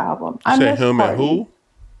on this album. You said him and who?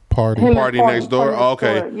 Party. Him and Party Next Door. Party Oh, Next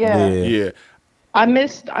okay. Door, yeah. Yeah. I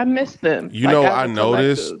missed them. You like, know, as I a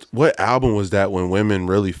noticed collective. what album was that when women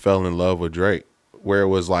really fell in love with Drake, where it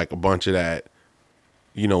was like a bunch of that,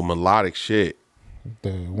 melodic shit.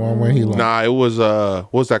 The one where he like. Nah, it was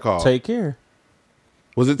what's that called? Take Care.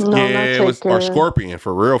 Was it? No, not it was Take or Care. Scorpion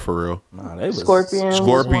for real. Nah, they was Scorpion. was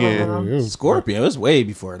Scorpion. one of them. Scorpion. It was way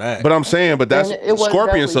before that. But I'm saying, that's And it was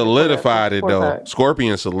Scorpion definitely solidified it before though. that.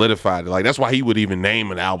 Scorpion solidified it. Like that's why he would even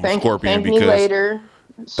name an album Thank Scorpion me because later.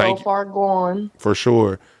 So Thank- far gone. for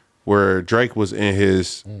sure, where Drake was in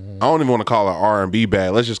his, I don't even want to call it R&B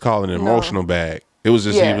bag. Let's just call it an emotional bag. It was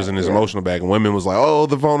just he Yeah, was in his yeah. emotional bag, and women was like, "Oh,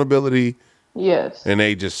 the vulnerability," Yes. and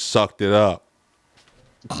they just sucked it up.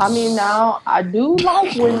 I mean, now I do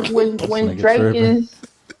like when nigga Drake tripping. is.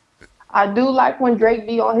 I do like when Drake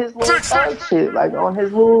be on his little thug shit, like on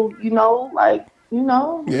his little,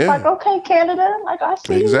 Yeah. like okay, Canada, like I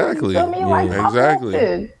see Exactly. you. You feel me? Like Yeah. Exactly.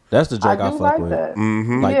 exactly. That's the Drake I, do fuck like with. that.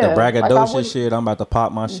 Like Yeah, the like, I braggadocious wouldn't- shit. I'm about to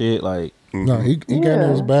pop my shit. Like No, he got in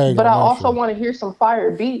his bag. But I on that also shit. want to hear some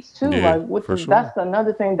fire beats too. Yeah, like for sure. that's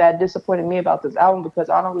another thing that disappointed me about this album because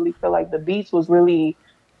I don't really feel like the beats was really.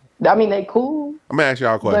 I mean, they cool, I'm gonna ask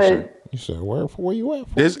y'all a question. but You said where you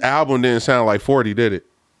at? This album didn't sound like 40, did it?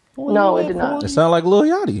 no, it did not. it sound like Lil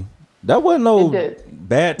Yachty. That wasn't no It did.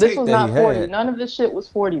 bad This tape was that not he 40. had. None of this shit was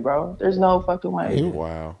 40, bro. There's no fucking way.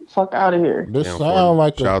 Wow. Fuck out of here. This Damn, sound 40.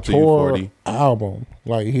 like Shout a out to you, tour 40. album.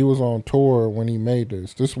 Like he was on tour when he made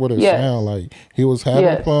this. This is what it Yes. sound like. He was having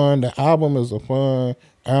Yes. fun. The album is a fun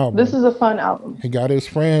album. This is a fun album. He got his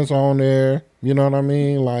friends on there. You know what I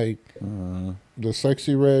mean? Like the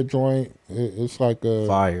Sexy Red joint. It's like a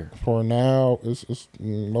Fire. For now, it's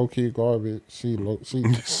low key garbage. See,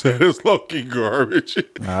 Said it's low-key garbage.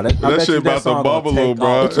 Nah, that, I That bet shit you about to song gonna bubble, take bro.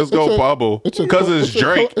 off. Let's go it's a- bubble. it's a- Because it's it's a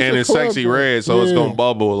Drake club- and it's it's a club sexy joint. red, so it's Yeah. gonna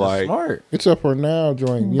bubble like. Smart. it's a for now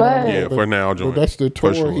joint. You know what I But- mean? Yeah, for now joint. But that's the For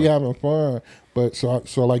tour. sure. He having fun. But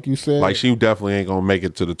so like you said, Like she definitely ain't gonna make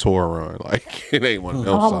it to the tour run. Like it ain't one of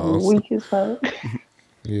them I'm songs. weak as fuck.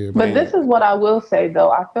 yeah, But this is what I will say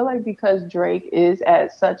though. I feel like because Drake is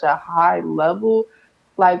at such a high level,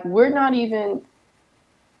 like we're not even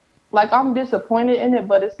like I'm disappointed in it,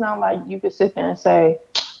 but it's not like you could sit there and say,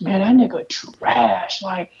 man, that nigga trash.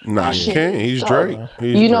 Like Nah, that you shit can't. is He's so-" Drake.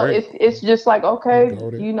 He's You know, Drake. it's just like okay,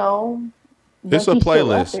 Goated. you know. It's but a he's still up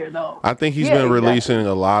playlist. there, though. I think he's Yeah, been exactly. releasing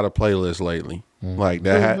a lot of playlists lately. Like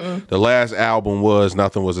that. The last album was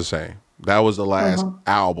Nothing Was the Same. That was the last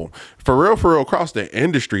album. For real, across the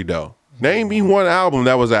industry though. Name me one album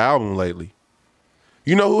that was an album lately.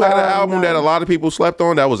 You know who had an album that a lot of people slept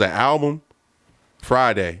on? That was an album.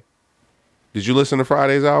 Friday. Did you listen to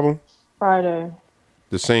Friday's album? Friday.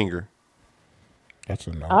 The singer. that's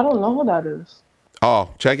a no. I don't know who that is.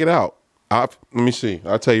 Oh, check it out. Let me see.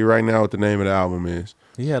 I'll tell you right now what the name of the album is.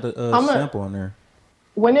 He had a I'm a- sample on there.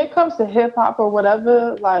 When it comes to hip hop or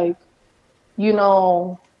whatever, like, you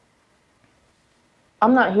know,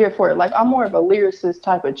 I'm not here for it. Like, I'm more of a lyricist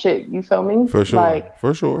type of chick. You feel me? For sure. Like,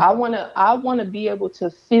 for sure. I wanna be able to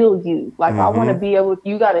feel you. Like, I wanna be able.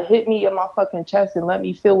 You gotta hit me in my fucking chest and let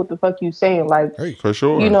me feel what the fuck you saying. Like, for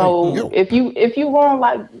sure. You know, if you gonna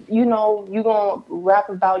like, you know, you gonna rap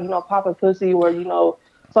about, you know, popping pussy or, you know,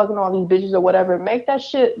 fucking all these bitches or whatever, make that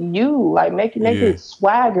shit you. Like, make it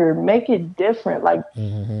swagger, make it different. Like,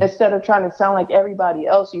 instead of trying to sound like everybody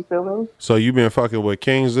else, you feel me? So you been fucking with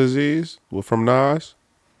King's Disease from Nas?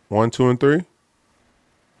 1, 2, and 3?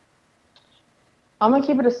 I'm gonna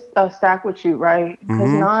keep it a stack with you, right?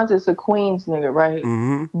 Because Nas is a Queens nigga, right?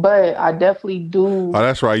 But I definitely do. Oh,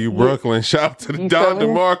 that's right. You Brooklyn. Shout out to the Don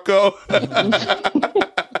DeMarco.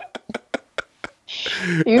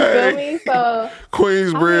 You feel me? So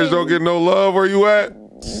Queensbridge don't get no love. Where you at?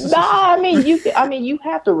 Nah, I mean you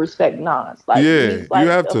have to respect Nas. Like, he's like you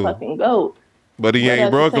have a to. fucking GOAT. But he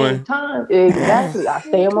ain't Brooklyn. At the same time, exactly. I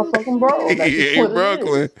stay in my fucking bro. He ain't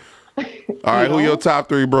Brooklyn. All right, who your top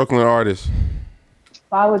 3 Brooklyn artists?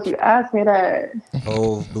 Why would you ask me that?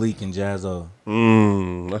 Oh, Bleak and Jazzo.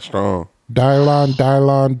 That's strong. Dylon.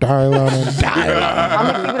 I'm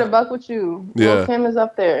gonna keep it a buck with you. Yeah. Lil Kim is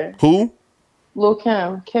up there. Who? Lil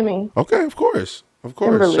Kim, Kimmy. Okay, of course.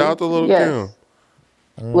 Kimberly. Shout out to Lil Kim.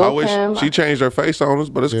 I wish she changed her face on us,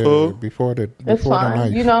 but it's cool. Before It's the fine.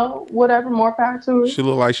 knife. You know, whatever, more power to her. She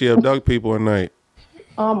look like she abduct people at night.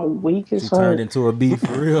 I'm weak as She fuck. turned into a bee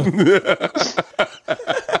for real.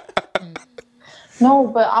 No,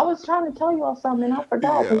 but I was trying to tell you all something and I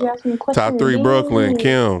forgot because you asked me a question. Top 3 Brooklyn,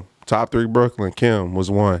 Kim. Top 3 Brooklyn, Kim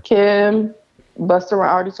was 1. Kim, Busta Rhymes.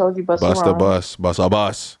 I already told you Busta Rhymes. Busta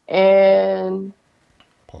Bus. And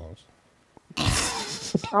Pause.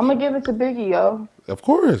 I'm gonna give it to Biggie, yo. Of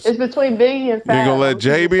course. It's between Biggie and Fab. You gonna let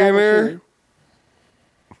Jay be in there?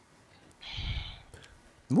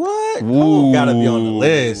 What? Ooh. Gotta be on the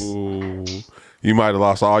list. You might have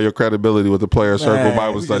lost all your credibility with the Player Circle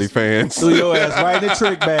Bible Study fans. Threw your ass right in the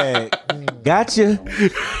trick bag. Gotcha.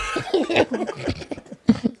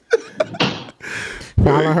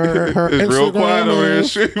 Follow her it's Instagram real quiet over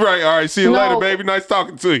here. Right. All right. See you later, baby. Nice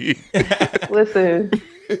talking to you. Listen.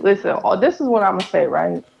 Oh, this is what I'm gonna say,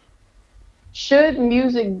 right? Should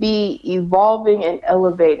music be evolving and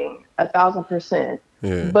elevating 1,000%?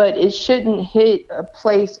 Yeah. But it shouldn't hit a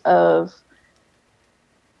place of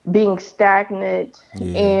being stagnant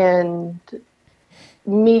and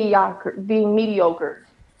being mediocre.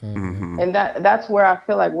 And that's where I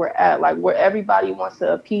feel like we're at, like where everybody wants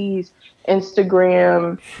to appease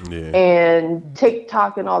Instagram and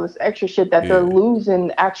TikTok and all this extra shit that they're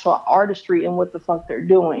losing actual artistry in what the fuck they're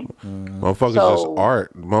doing. Motherfuckers just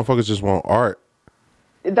art. Motherfuckers just want art.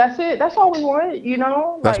 That's it. That's all we want, you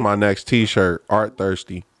know? That's my next t-shirt. Art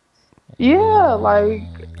thirsty. Yeah, like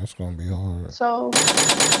that's gonna be hard. So,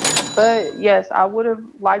 but yes, I would have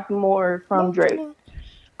liked more from Drake.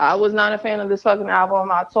 I was not a fan of this fucking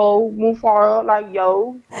album. I told Mufara, like,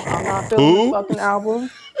 yo, I'm not feeling this fucking album.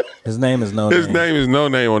 His name is No Name. His name is No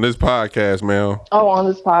Name on this podcast, man. Oh, on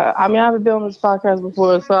this podcast. I mean, I haven't been on this podcast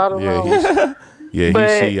before, so I don't know. He's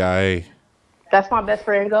CIA. That's my best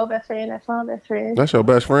friend. Go, best friend. That's my best friend. That's your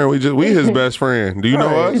best friend. We his best friend. Do you know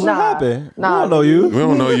us? What happened? Nah. I don't know you. We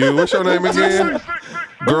don't know you. What's your name again?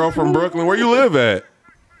 Girl from Brooklyn. Where you live at?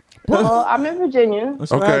 Well, I'm in Virginia.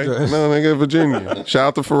 What's your Okay. address? No, nigga, Virginia. Shout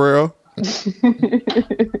out to Pharrell.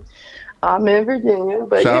 I'm in Virginia.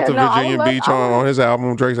 But Shout out to I Virginia would Beach on his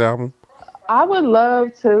album, Drake's album. I would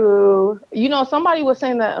love to. You know, somebody was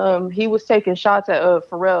saying that he was taking shots at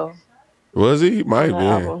Pharrell. Was he? Might on be.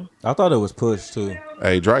 the album. I thought it was Push too.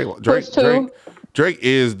 Hey, Drake too. Drake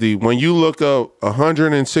is the, when you look up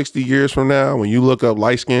 160 years from now, when you look up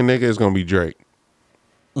light skinned nigga, it's gonna be Drake.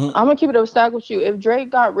 I'm gonna keep it a stack with you. If Drake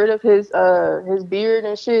got rid of his beard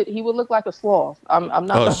and shit, he would look like a sloth. I'm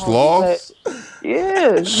not A sloth?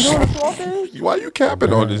 Yeah, you know what a sloth is? Why you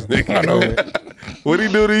capping on this nigga? I know. What'd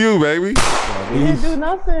he do to you, baby? He didn't do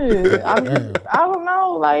nothing. I don't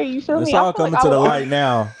know. Like, you feel It's me? all coming to the light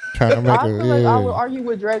now. Trying to make I feel like I would argue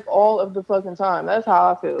with Drake all of the fucking time. That's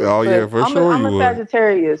how I feel. Oh, yeah, for sure I'm you a would.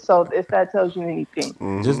 Sagittarius, so if that tells you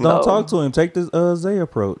anything. Just don't talk to him. Take the Zay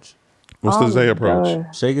approach. What's the Zay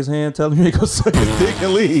approach? Shake his hand, tell him he go suck his dick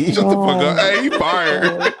and leave. Shut the fuck up. Hey, he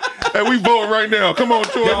fired. Hey, we voting right now. Come on,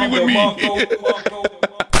 Troy, be with me.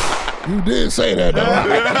 You did say that, though.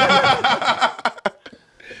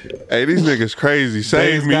 Hey, these niggas crazy.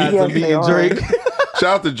 Save me. Got to meet Drake.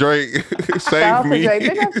 Shout out to Drake. Shout Save out to me. Drake.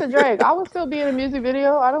 Big ups to Drake. I would still be in a music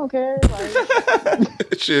video. I don't care.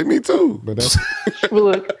 Like, Shit, me too. But that's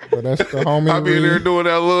look, but that's the homie. I be in there Reed. doing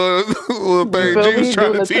that little thing you feel G was me?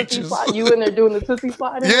 trying Doing to the teach Tootsie us. slide. You in there doing the Tootsie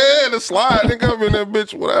slide? Yeah, the slide, nigga. I'm in that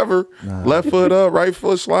bitch, whatever. Left foot up, right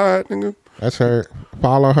foot slide, nigga. That's her.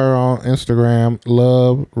 Follow her on Instagram.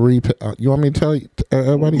 Love you want me to tell you,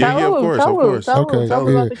 everybody? Yeah, of course. Okay, Tell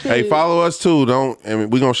yeah. about the kids. Hey, follow us too.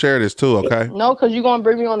 We gonna share this too, okay? No, because you're gonna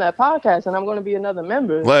bring me on that podcast, and I'm gonna be another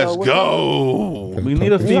member. Let's So go. We need a you already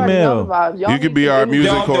know the female. vibes. Y'all You could need be to our get me-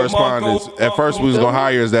 music correspondent. At first, we was gonna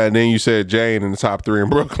hire us that, and then you said Jane in the top 3 in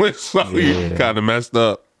Brooklyn, so you kind of messed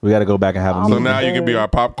up. We got to go back and have a So meeting. now you can be our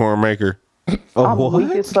popcorn maker. Oh, I'm what?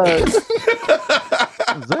 weak as fuck.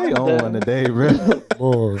 Zay on one today, bro.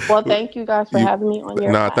 Boy, Well, thank you guys for having me on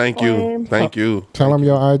your Thank you, platform. thank you. tell them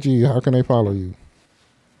your IG. How can they follow you?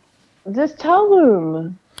 Just tell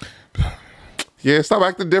them. Yeah, stop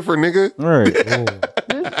acting different, nigga. All right.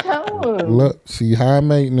 Just tell them. Look, see high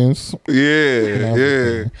maintenance.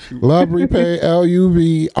 Yeah. Love Repay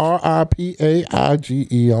LUVRIPAIGE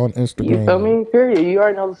on Instagram. You feel me? Period. You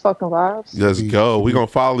already know the fucking vibes. Let's go. We gonna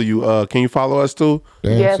follow you. Can you follow us too?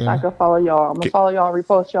 Yes, I can follow y'all. I'm gonna follow y'all,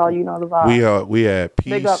 repost y'all. You know the vibes. We at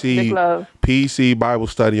Big up, big love. PC Bible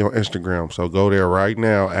Study on Instagram. So go there right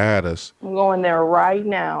now. Add us, I'm going there right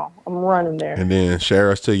now. I'm running there. and then share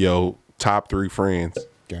us to your top 3 friends.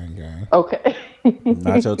 Gang, gang. Okay.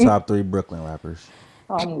 Not your top 3 Brooklyn rappers.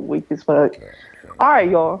 I'm weak as fuck. All right,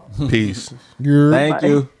 y'all. Peace. Thank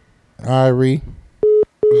you. Irie.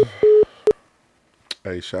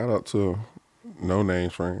 Hey, shout out to No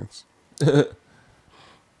Names Friends. Let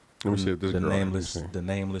me see if this The girl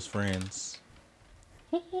nameless friends.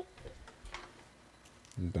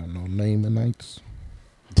 Don't know name of nights.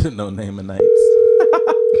 No name of nights.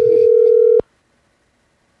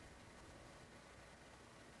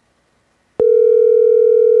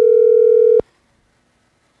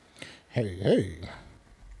 Hey.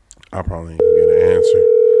 I probably ain't gonna get an answer.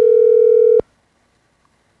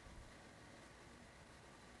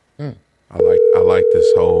 I like this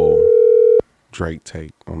whole Drake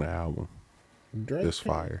take on the album. Drake This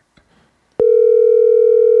fire.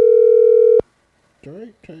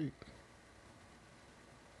 Drake.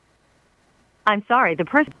 I'm sorry, the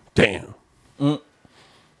person. Damn. All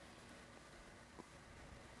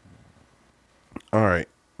right.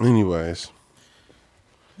 Anyways,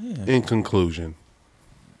 in conclusion,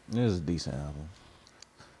 It is a decent album.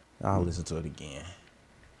 I'll listen to it again.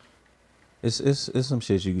 It's some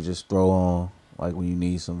shit you can just throw on like when you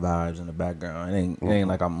need some vibes in the background. It ain't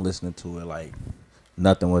like I'm listening to it like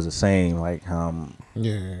nothing was the same. Like how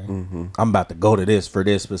I'm about to go to this for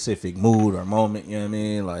this specific mood or moment. You know what I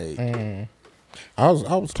mean? Like I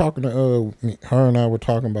was talking to her and I were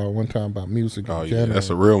talking about one time about music. oh in yeah, general. that's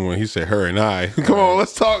a real one. He said her and I. Come on,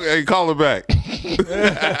 let's talk. Hey, call her back.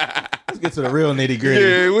 let's get to the real nitty gritty.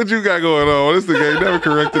 Yeah, what you got going on? This nigga ain't never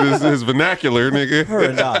corrected his vernacular, nigga. Her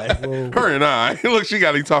and I. Her and I. Look, she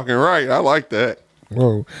got him talking right. I like that.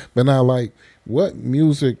 Whoa, but now like what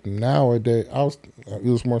music nowadays? It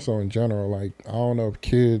was more so in general. Like I don't know if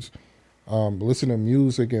kids listen to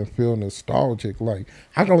music and feel nostalgic. Like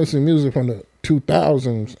I can listen to music from the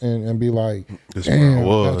 2000s and be like, This is where I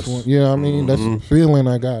was. That's when, yeah, I mean that's the feeling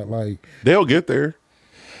I got. Like They'll get there.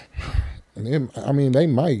 I mean they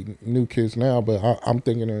might new kids now, but I'm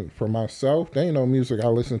thinking of, for myself, they ain't no music I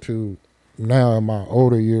listen to now in my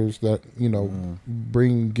older years that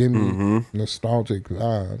give me nostalgic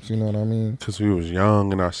vibes. You know what I mean? Because we was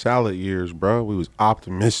young in our salad years, bro. We was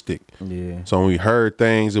optimistic. Yeah. So when we heard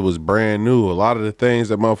things, it was brand new. A lot of the things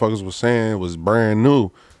that motherfuckers was saying was brand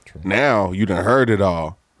new. True. Now you done heard it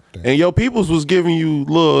all. Damn. And your peoples was giving you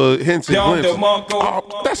little hints and glimpses.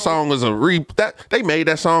 Oh, that song was they made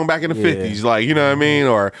that song back in the 50s, like, you know what I mean?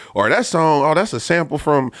 Or that song, that's a sample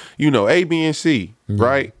from, A, B, and C,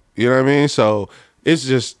 right? You know what I mean? So it's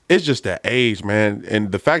just that age, man.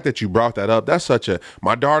 And the fact that you brought that up, that's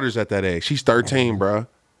my daughter's at that age. She's 13, bro.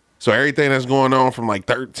 So everything that's going on from like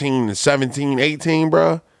 13 to 17, 18,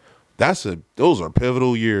 bro, those are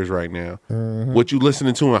pivotal years right now. What you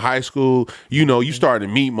listening to in high school, you starting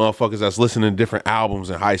to meet motherfuckers that's listening to different albums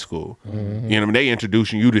in high school. You know what I mean? They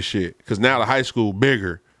introducing you to shit. Because now the high school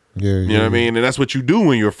bigger. You know what I mean? And that's what you do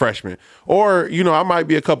when you're a freshman. Or, I might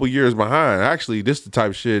be a couple years behind. Actually, this is the type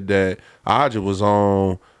of shit that Aja was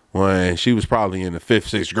on when she was probably in the 5th,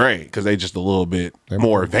 6th grade, because they just a little bit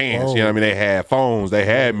more advanced. You know what I mean? They had phones, they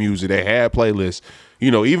had music, they had playlists.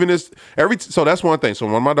 Even this, so that's one thing.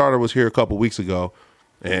 So when my daughter was here a couple weeks ago,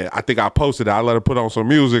 And I think I posted it. I let her put on some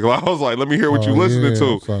music. I was like, let me hear what you listening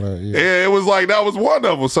to. And it was like, that was one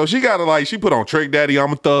of them. So she got to like, she put on Trick Daddy,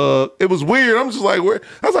 I'm a Thug. It was weird. I'm just like, where?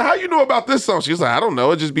 I was like, how you know about this song? She was like, I don't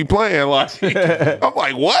know. It just be playing. Like, I'm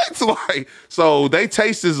like, what? Like, so they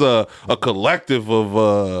taste is a collective of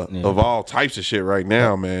all types of shit right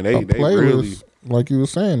now, man. They really, like you were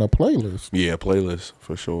saying, a playlist. Yeah, playlist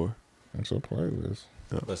for sure. It's a playlist.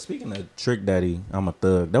 But speaking of Trick Daddy, I'm a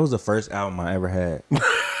Thug. That was the first album I ever had.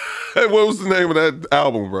 Hey, what was the name of that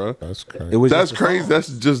album, bro? That's crazy. That's crazy. That's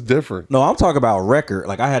just different. No, I'm talking about record.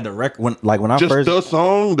 Like I had the record when I just first the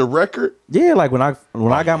song, the record. Yeah, like when I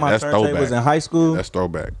got my turntables in high school. That's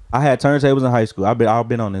throwback. I had turntables in high school. I've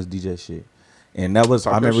been on this DJ shit, and that was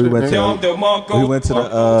I remember we went to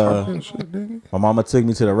the my mama took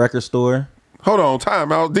me to the record store. Hold on,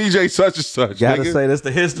 time out. DJ such and such. Gotta say that's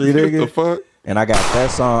the history, nigga. What the fuck? And I got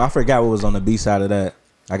that song. I forgot what was on the B side of that.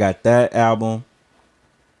 I got that album.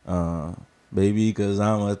 Baby, cause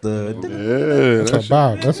I'm a Thug. Yeah,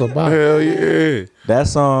 that's a bop. Hell yeah. That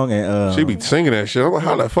song and she be singing that shit. I'm like,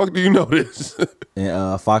 how the fuck do you know this?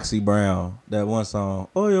 And Foxy Brown, that one song.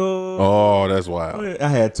 Oh yo. Oh, that's wild. I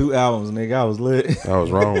had 2 albums, nigga. I was lit. That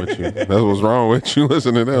was wrong with you. That's what's wrong with you.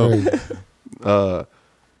 Listen to them.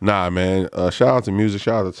 Nah, man. Shout out to music.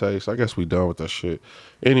 Shout out to taste. I guess we done with that shit.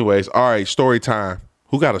 Anyways, all right. Story time.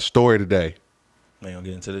 Who got a story today? Man, gonna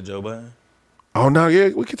get into the Joe Biden. Oh no, yeah,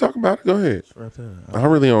 we can talk about it. Go ahead. Right there. I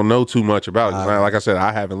really don't know too much about it. Like I said,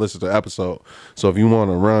 I haven't listened to the episode. So if you want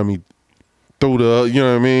to run me through the, you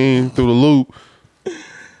know what I mean, through the loop.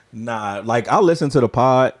 Nah, like I listened to the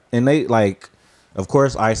pod and they like, of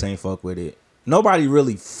course, Ice ain't fuck with it. Nobody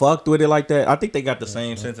really fucked with it like that. I think they got the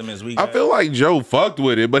same sentiments we got. I feel like Joe fucked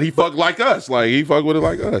with it, but he fucked like us. Like he fucked with it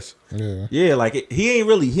like us. Yeah, like he ain't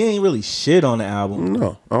really shit on the album.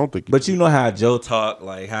 No, I don't think. But you know how Joe talk,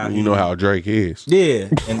 like how you know how Drake is. Yeah,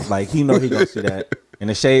 and like he know he gonna see that.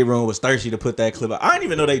 And the Shade Room was thirsty to put that clip out. I didn't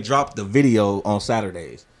even know they dropped the video on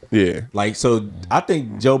Saturdays. Yeah, like so. I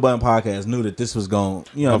think Joe Budden podcast knew that this was going.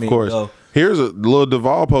 You know, what I mean? Of course. Here's a little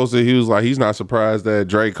Duval posted. He was like, he's not surprised that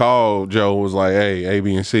Drake called Joe. Was like, hey, A,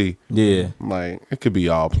 B, and C. Yeah, like it could be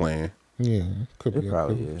all playing. Yeah, could be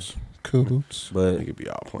probably is. Cahoots. But it could be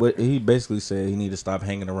all playing. But he basically said he need to stop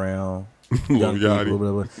hanging around young people.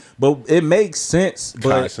 Blah, blah, blah. But it makes sense.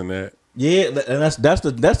 But that. Yeah, and that's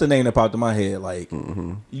the name that popped in my head. Like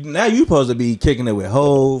now you supposed to be kicking it with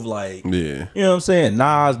Hove, like you know what I'm saying,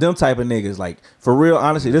 Nas, them type of niggas. Like for real,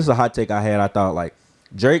 honestly, this is a hot take I had. I thought like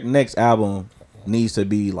Drake next album needs to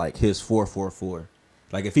be like his 444.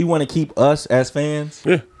 Like if he want to keep us as fans,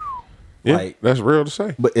 yeah, like that's real to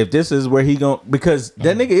say. But if this is where he going, because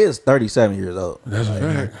that nigga is 37 years old. That's a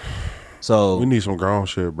fact. So we need some grown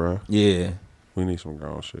shit, bro. Yeah. We need some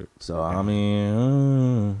grown shit. So I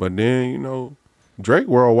mean, but then you know, Drake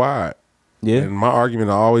worldwide. Yeah. And my argument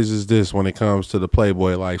always is this: when it comes to the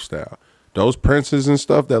Playboy lifestyle, those princes and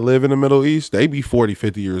stuff that live in the Middle East, they be 40,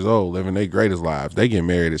 50 years old, living their greatest lives. They get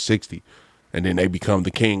married at 60, and then they become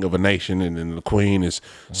the king of a nation, and then the queen is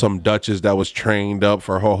some duchess that was trained up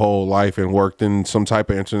for her whole life and worked in some type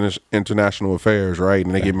of international affairs, right?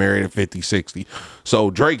 And they get married at 50, 60. So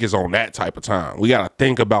Drake is on that type of time. We got to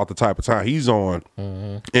think about the type of time. He's on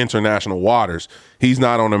international waters. He's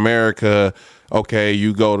not on America. Okay,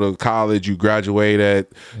 you go to college, you graduate at,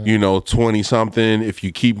 20 something. If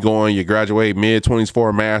you keep going, you graduate mid-20s for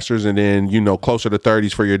a master's, and then, closer to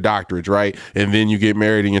 30s for your doctorate, right? And then you get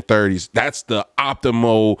married in your 30s. That's the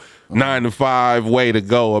optimal 9-to-5 way to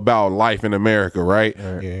go about life in America, right?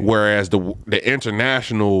 Yeah. Whereas the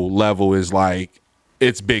international level is like,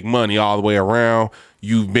 it's big money all the way around.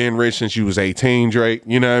 You've been rich since you was 18, Drake.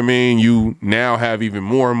 You know what I mean? You now have even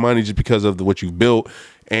more money just because of what you built.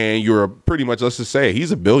 And you're pretty much, let's just say, he's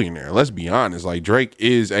a billionaire. Let's be honest. Like, Drake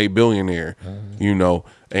is a billionaire,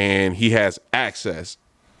 and he has access.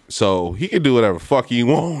 So he can do whatever fuck he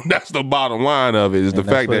wants. That's the bottom line of it, is the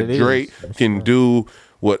fact that Drake can do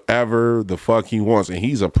whatever the fuck he wants. And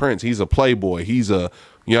he's a prince. He's a playboy. He's a,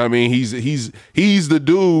 you know what I mean? He's the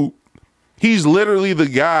dude. He's literally the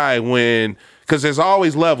guy when, because there's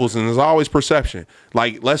always levels and there's always perception.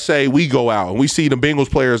 Like, let's say we go out and we see the Bengals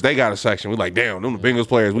players, they got a section. We're like, damn, them the Bengals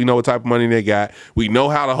players. We know what type of money they got. We know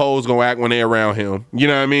how the hoes gonna act when they around him. You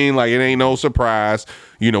know what I mean? Like, it ain't no surprise.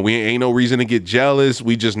 We ain't no reason to get jealous.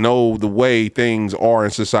 We just know the way things are in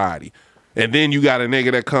society. And then you got a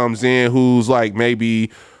nigga that comes in who's like maybe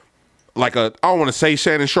like I don't want to say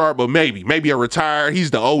Shannon Sharp, but maybe a retired.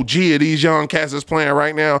 He's the OG of these young cats that's playing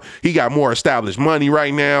right now. He got more established money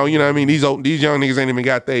right now. You know what I mean? These young niggas ain't even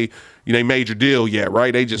got they major deal yet,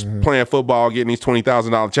 right? They just playing football, getting these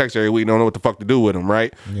 $20,000 checks every week. Don't know what the fuck to do with them,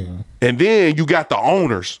 right? Yeah. And then you got the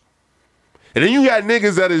owners. And then you got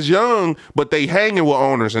niggas that is young, but they hanging with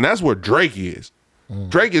owners, and that's where Drake is.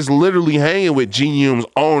 Drake is literally hanging with GM's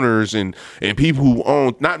owners and people who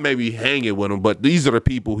own, not maybe hanging with them, but these are the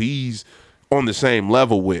people he's on the same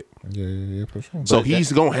level with. Yeah, for sure. So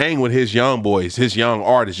he's going to hang with his young boys, his young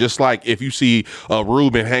artists, just like if you see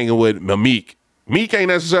Ruben hanging with Meek. Meek ain't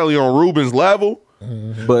necessarily on Ruben's level,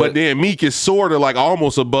 but then Meek is sort of like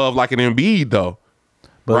almost above like an Embiid though,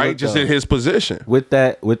 right? Just in his position. With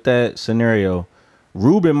that scenario,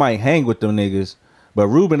 Ruben might hang with them niggas, but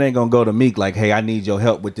Ruben ain't gonna go to Meek like, hey, I need your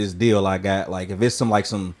help with this deal I got. Like if it's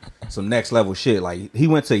some next level shit, like he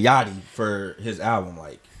went to Yachty for his album.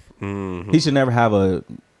 Like he should never have a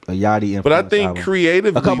Yachty influence. But I think album.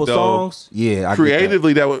 creatively, a couple songs, yeah.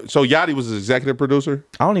 Creatively, so Yachty was his executive producer.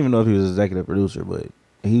 I don't even know if he was an executive producer, but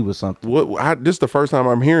he was something. This is the first time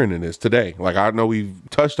I'm hearing this today. Like I know we've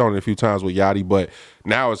touched on it a few times with Yachty, but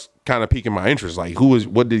now it's kind of piquing my interest. Like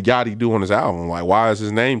what did Yachty do on his album? Like why does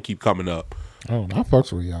his name keep coming up? Oh, I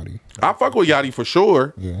fucks with Yachty. I fuck with Yachty for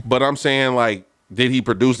sure. Yeah. But I'm saying like, did he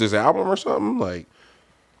produce this album or something? Like,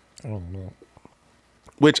 I don't know.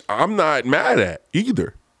 Which I'm not mad at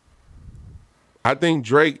either. I think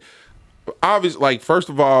Drake, obviously, like first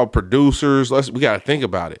of all, producers. We gotta think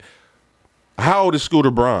about it. How old is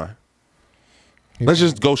Scooter Braun? Let's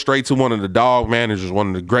just go straight to one of the dog managers,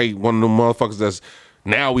 one of the motherfuckers that's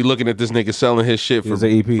now we looking at this nigga selling his shit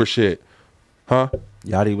for shit. Huh?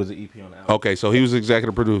 Yachty was an EP on that. Okay, so he was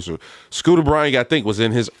executive producer. Scooter Braun, I think, was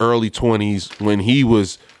in his early 20s when he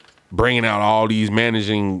was bringing out all these,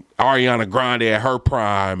 managing Ariana Grande at her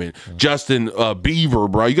prime and Justin Bieber,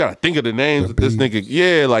 bro. You got to think of the names of this nigga.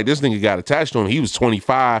 Yeah, like this nigga got attached to him. He was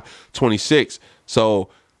 25, 26. So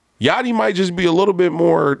Yachty might just be a little bit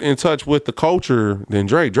more in touch with the culture than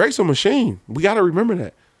Drake. Drake's a machine. We got to remember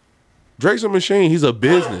that. Drake's a machine. He's a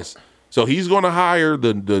business. So he's going to hire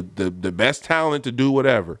the best talent to do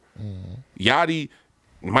whatever. Yachty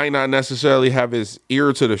might not necessarily have his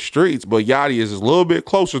ear to the streets, but Yachty is a little bit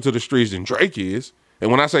closer to the streets than Drake is.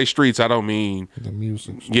 And when I say streets, I don't mean the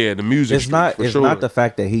music. Yeah, the music. It's not the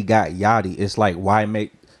fact that he got Yachty. It's like why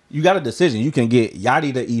make you got a decision. You can get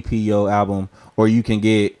Yachty to EP your album, or you can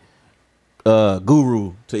get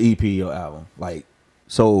Guru to EP your album. Like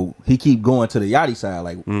so he keep going to the Yachty side.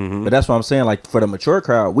 Like but that's what I'm saying. Like for the mature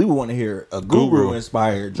crowd, we would want to hear a Guru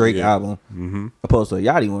inspired Drake album opposed to a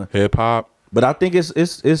Yachty one. Hip hop. But I think it's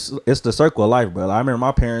the circle of life, bro. I remember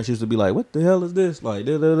my parents used to be like, "What the hell is this?" Like,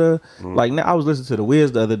 like now I was listening to the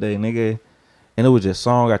Wiz the other day, nigga, and it was just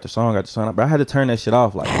song after song after song. But I had to turn that shit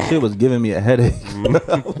off. Like, shit was giving me a headache.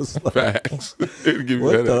 I was like, Facts. It give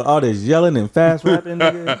what the all this yelling and fast rapping,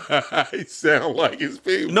 nigga? He sound like his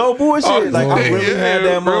people. No bullshit. Like I really had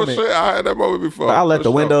that moment. Shit. I had that moment before. I let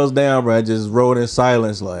the windows down, bro. I just rode in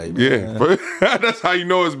silence, like that's how you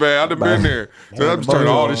know it's bad. I've been there. So I just turned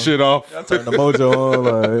all this shit off. I turned the mojo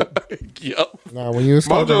on, like yep. Nah, when you was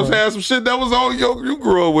Mojo's had some shit that was all you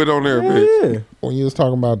grew up with on there, bitch. Yeah. When you was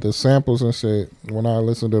talking about the samples and shit, when I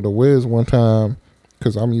listened to the Wiz one time,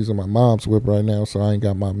 because I'm using my mom's whip right now, so I ain't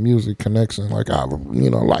got my music connection like I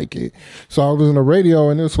like it. So I was listening to radio,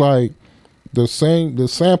 and it's like the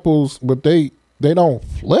samples, but they don't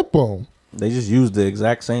flip them. They just use the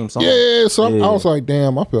exact same song. Yeah, so I was like,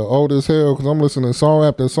 damn, I feel old as hell because I'm listening to song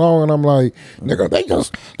after song, and I'm like, nigga, they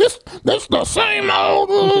just this the same old.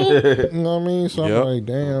 You know what I mean? So I'm like,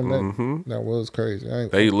 damn, that was crazy.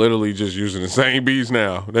 They literally just using the same beats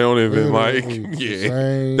now. They don't even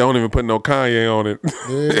they don't even put no Kanye on it.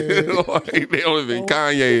 Yeah. Like, they don't even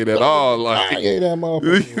Kanye it at all. Like Kanye that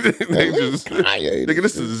motherfucker. they just Kanye. Nigga,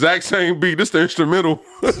 this is the exact same beat. This the instrumental.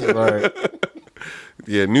 Right.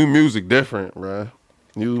 Yeah, new music different, bruh.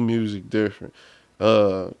 New music different.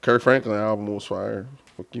 Kirk Franklin album was fire.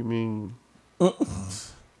 What you mean? All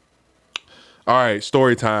right,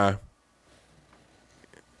 story time.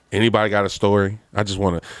 Anybody got a story? I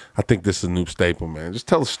think this is a new staple, man. Just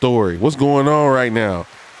tell a story. What's going on right now?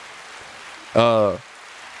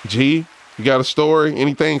 G, you got a story?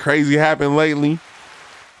 Anything crazy happened lately?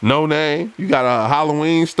 No name. You got a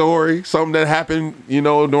Halloween story? Something that happened,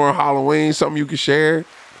 during Halloween? Something you can share?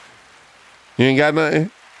 You ain't got nothing?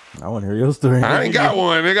 I want to hear your story. I ain't got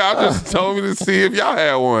one, nigga. I just told me to see if y'all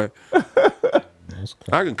had one.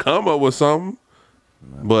 I can come up with something,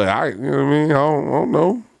 but you know what I mean? I don't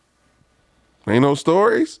know. Ain't no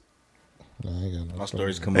stories? No, I ain't got no My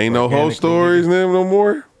stories come Ain't no whole stories no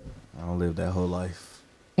more? I don't live that whole life.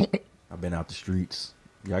 I've been out the streets.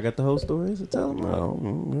 Y'all got the whole stories to tell them?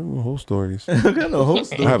 No, whole stories. I got no whole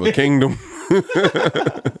story. I have a kingdom.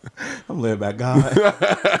 I'm led by God.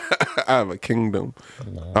 I have a kingdom.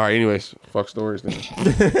 All right, anyways, fuck stories then.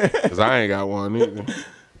 Because I ain't got one either.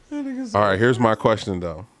 All right, here's my question,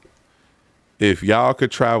 though. If y'all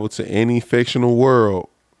could travel to any fictional world,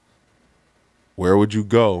 where would you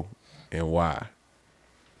go and why?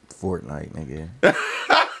 Fortnite, nigga.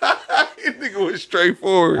 You nigga was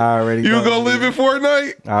straightforward. I already You know, gonna live in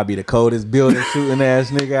Fortnite? I'll be the coldest building shooting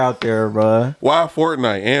ass nigga out there, bruh. Why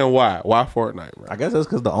Fortnite and why? Why Fortnite, bro? I guess that's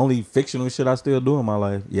because the only fictional shit I still do in my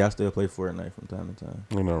life. Yeah, I still play Fortnite from time to time.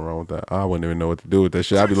 Ain't nothing wrong with that. I wouldn't even know what to do with that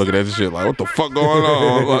shit. I'd be looking at this shit like, what the fuck going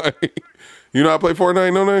on? Like, you know how to play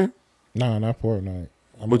Fortnite, no name? Nah, not Fortnite.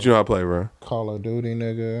 What you know how to play, bro? Call of Duty,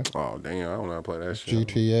 nigga. Oh, damn. I don't know how to play that shit.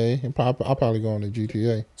 GTA. I'll probably go into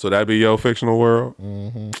GTA. So that'd be your fictional world?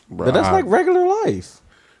 Mm-hmm. But that's like regular life.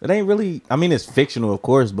 It ain't really, I mean, it's fictional, of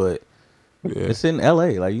course, but it's in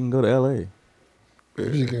LA. Like, you can go to LA.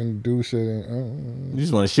 You can do shit in. You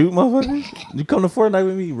just want to shoot motherfuckers? You come to Fortnite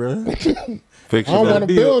with me, bro. Fictional. I don't want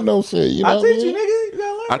to build no shit. You know I'll what I teach mean? you, nigga. You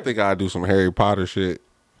gotta learn. I think I'd do some Harry Potter shit.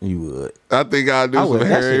 You would. I think I'd do some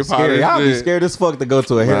Harry Potter scary. shit. I'll be scared as fuck to go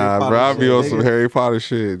to a Harry Potter bro, I'll be shit, on nigga. some Harry Potter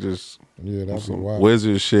shit. Just that's some wild.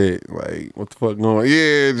 wizard shit. Like, what the fuck going on?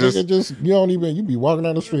 Yeah, just. You be walking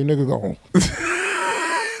down the street, nigga going.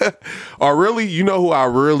 Or really, you know who I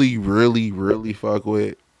really, really, really fuck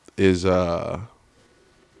with is damn.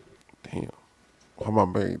 Why my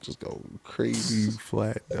brain just go crazy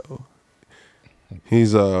flat though?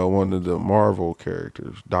 He's one of the Marvel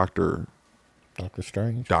characters, Doctor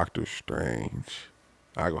Strange. Doctor Strange.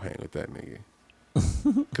 I go hang with that nigga.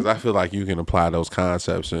 Cause I feel like you can apply those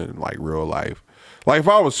concepts in like real life. Like if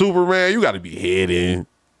I was Superman, you gotta be hidden.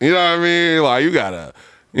 You know what I mean? Like you gotta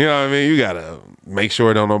make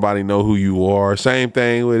sure don't nobody know who you are. Same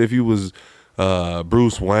thing with if you was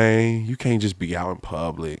Bruce Wayne, you can't just be out in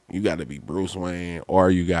public. You gotta be Bruce Wayne or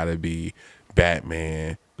you gotta be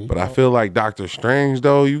Batman. But I feel like Doctor Strange,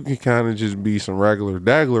 though, you can kind of just be some regular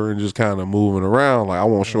Dagler and just kind of moving around. Like, I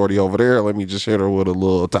want Shorty over there. Let me just hit her with a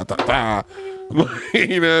little ta-ta-ta. You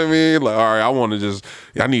know what I mean? Like, all right,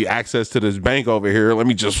 I need access to this bank over here. Let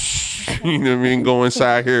me just, you know what I mean, go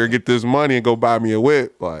inside here, get this money, and go buy me a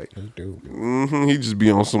whip. Like, he just be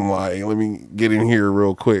on some, like, let me get in here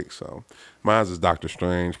real quick. So, mine's is Doctor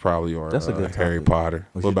Strange, probably, or That's a good Harry Potter.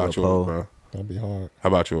 What about yours, bro? That'd be hard. How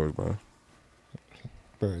about yours, bro?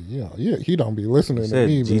 But yeah, he don't be listening to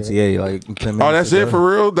me. GTA, like 10 minutes Oh, that's ago. it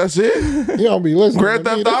for real? That's it? He don't be listening. Grand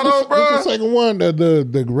to me. Theft Auto, bro. This is the second one,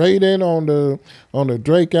 the grading on the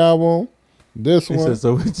Drake album. This He one. said,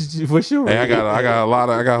 so what's your Hey, I got a lot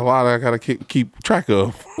I gotta keep track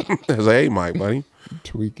of as a mic, buddy.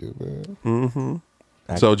 Tweak it, man.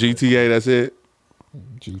 Mm-hmm. So GTA, that's it.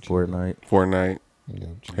 Fortnite. Yeah,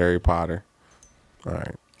 Harry Potter. All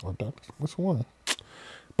right. Which one?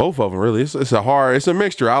 Both of them, really. It's a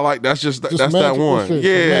mixture. I like that's that magical one. shit.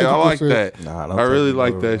 Yeah, I like Magical that. Nah, I really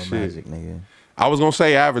like that shit. Magic, nigga. I was gonna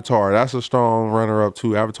say Avatar. That's a strong runner up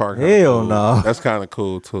too. Avatar. Hell cool. no. That's kind of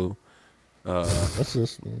cool too. That's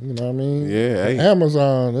just, you know what I mean? Yeah, hey.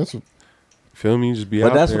 Amazon. That's Feel me? You just be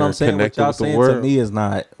But out that's there what I'm saying. What connected y'all with the saying to world. me is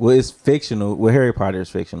not. Well, it's fictional. Well, Harry Potter is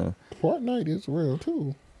fictional. Fortnite is real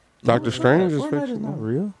too. Doctor Strange is Fortnite fictional. is not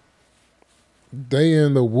real. They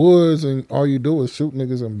in the woods and all you do is shoot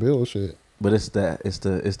niggas and build shit. But it's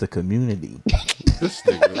the community. This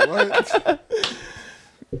nigga, what?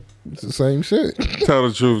 It's the same shit. Tell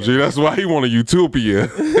the truth, G. That's why he want a utopia.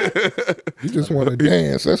 You just want to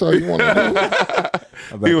dance. That's all you want to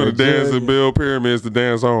do. He want to dance and build pyramids to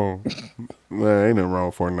dance on. Man, ain't nothing wrong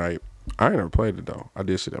with Fortnite. I ain't never played it though. I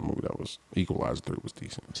did see that movie. That was Equalizer 3 was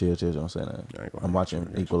decent. Chill, don't say that. I'm watching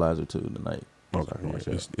Equalizer 2 tonight. Okay,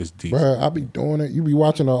 yeah, it's decent. Bruh, I be doing it. You be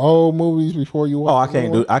watching the old movies before you watch.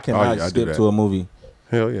 I cannot I do skip that. to a movie.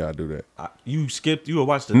 Hell yeah, I do that. You will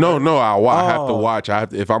watch the No, I have to watch.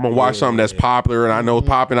 If I'm gonna watch something that's popular and I know it's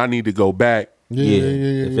popping, I need to go back. Yeah.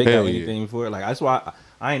 If it got Hell yeah. anything before it, like that's why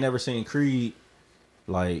I ain't never seen Creed,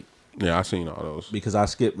 like Yeah, I seen all those. because I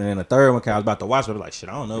skipped, and then the third one, I was about to watch, but I was like, shit,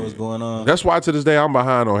 I don't know what's going on. That's why to this day I'm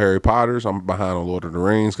behind on Harry Potter's. I'm behind on Lord of the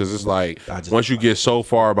Rings because it's like once you get so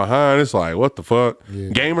far behind, it's like what the fuck. Yeah.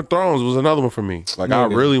 Game of Thrones was another one for me. Like I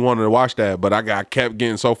really wanted to watch that, but I kept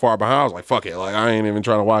getting so far behind. I was like, fuck it. Like I ain't even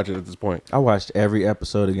trying to watch it at this point. I watched every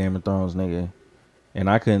episode of Game of Thrones, nigga, and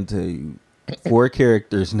I couldn't tell you 4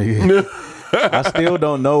 characters, nigga. I still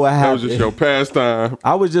don't know what That happened. was just your pastime.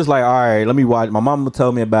 I was just like, all right, let me watch. My mama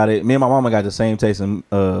told me about it. Me and my mama got the same taste in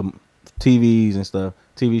TVs and stuff,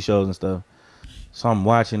 TV shows and stuff. So I'm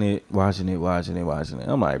watching it.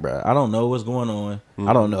 I'm like, bro, I don't know what's going on.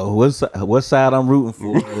 I don't know what side I'm rooting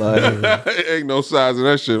for. Like, ain't no sides in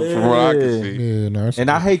that shit from what I can see. Yeah, no,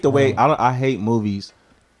 and I hate the way I hate movies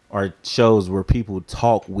or shows where people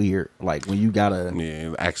talk weird. Like when you gotta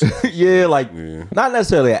accent. Not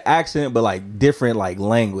necessarily an accent, but like different like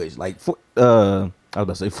language. Like I was about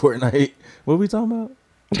to say Fortnite. What are we talking about?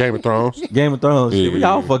 Game of Thrones. Shit, we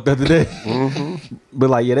all fucked up today. But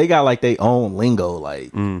like, they got like their own lingo.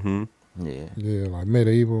 Like, yeah, like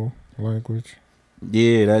medieval language.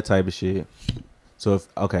 Yeah, that type of shit. So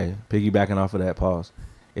piggybacking off of that, pause.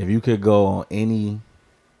 If you could go on any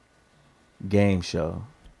game show,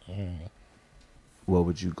 what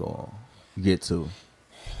would you go on? You get two.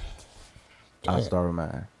 I'll start with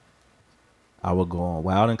mine. I would go on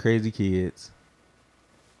Wild and Crazy Kids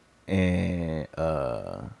and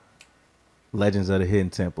Legends of the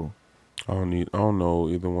Hidden Temple. I don't know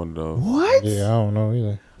either one of those. What? Yeah, I don't know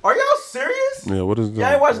either. Are y'all serious? Yeah, what is that?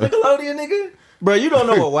 Y'all ain't watch Nickelodeon, nigga? Bro, you don't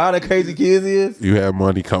know what Wild and Crazy Kids is? You have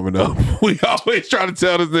money coming up. We always try to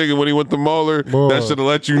tell this nigga when he went to Moeller, that should have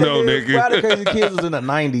let you know, nigga. Wild and Crazy Kids was in the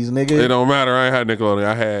 90s, nigga. It don't matter. I ain't had Nickelodeon.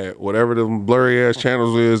 I had whatever the blurry ass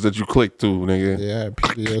channels is that you click to, nigga. Yeah, I had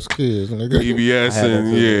PBS Kids, nigga. PBS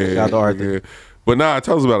and Shout out to Arthur. But nah,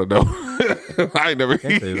 tell us about it though. I ain't never.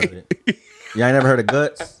 Can't tell you about it. Y'all ain't never heard of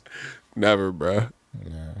Guts? Never, bro.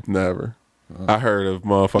 Never. I heard of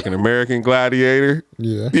motherfucking American Gladiator.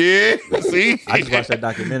 Yeah. Yeah. See? I just watched that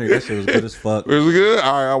documentary. That shit was good as fuck. Was it good?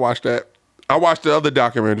 All right, I watched that. I watched the other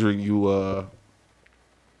documentary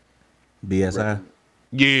BSI?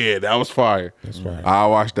 Yeah, that was fire. That's fire. I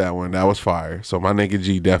watched that one. That was fire. So my nigga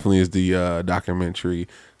G definitely is the documentary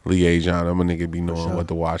liaison. I'm a nigga be knowing what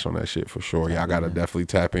to watch on that shit for sure. Y'all gotta definitely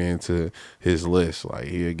tap into his list. Like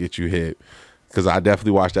he'll get you hit. Cause I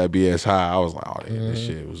definitely watched that BS High. I was like, oh damn, this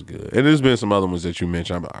shit was good. And there's been some other ones that you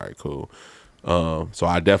mentioned. I'm like, all right, cool. So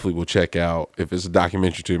I definitely will check out if it's a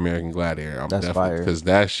documentary to American Gladiator. That's fire. Because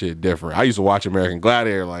that shit different. I used to watch American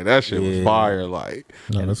Gladiator. Like that shit was fire. Like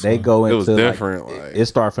they go into it was different. Like, it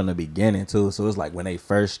started from the beginning too. So it's like when they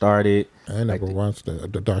first started. I never watched the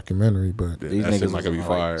documentary, but these that niggas like was be on,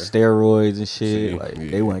 fire. like, steroids and shit. See,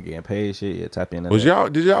 they weren't getting paid shit. Yeah, tap into Was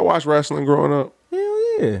that. did y'all watch wrestling growing up?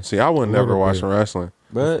 Hell yeah. See, I wasn't never watching wrestling.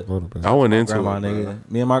 But I wasn't into grandma, it.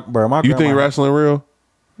 nigga. Me and my grandma. You think wrestling real?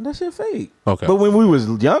 That shit fake. Okay. But when we was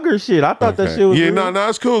younger, shit, I thought that shit was real. no,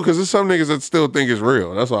 it's cool because there's some niggas that still think it's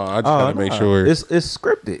real. That's all. I just gotta make sure. It's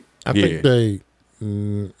scripted. I think they.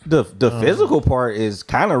 The physical part is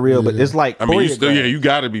kind of real, but it's like I mean, you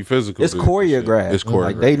got to be physical. It's choreographed. It's choreographed.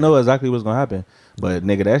 Like they know exactly what's gonna happen. But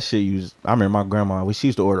nigga, that shit I remember my grandma. She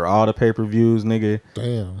used to order all the pay-per-views, nigga.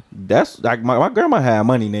 Damn. That's like my grandma had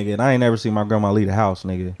money, nigga, and I ain't never seen my grandma leave the house,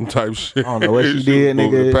 nigga. Type shit. I don't know what she did,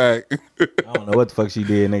 nigga. I don't know what the fuck she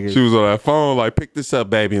did, nigga. She was on that phone like, pick this up,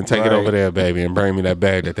 baby, and take it over there, baby, and bring me that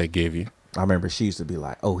bag that they give you. I remember she used to be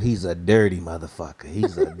like, "Oh, he's a dirty motherfucker.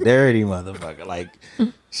 He's a dirty motherfucker." Like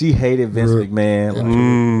she hated Vince McMahon.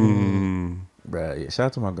 Like, bruh, yeah, shout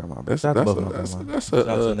out to my grandma. Bro. Shout out to both my grandma. Shout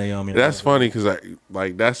out to Naomi. That's funny because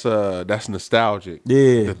that's nostalgic.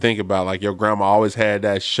 Yeah, to think about like your grandma always had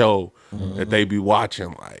that show that they be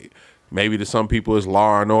watching. Like maybe to some people it's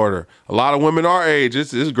Law and Order. A lot of women our age,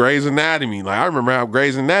 it's Grey's Anatomy. Like I remember how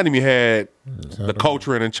Grey's Anatomy had the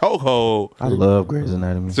culture in a chokehold. I love Grey's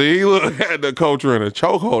Anatomy. See, look, had the culture in a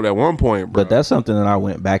chokehold at one point, bro. But that's something that I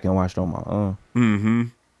went back and watched on my own.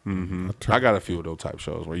 I got a few of those type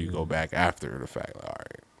shows where you go back after the fact. Like, all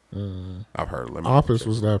right, I've heard. Office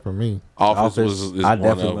was that for me. Office is I one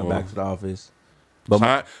definitely of went them. back to the Office.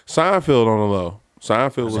 But Seinfeld on the low.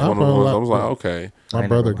 Seinfeld was one of the ones. I was like, okay. My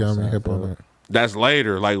brother got me hip on that. That's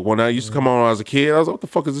later. Like when I used to come on when I was a kid, I was like, what the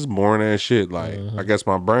fuck is this boring ass shit? Like I guess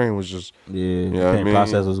my brain was just you know what I can't mean?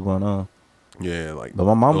 process what's going on. Yeah, like But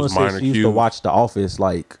my mama those said minor she used to cues. watch The Office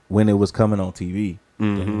like when it was coming on TV.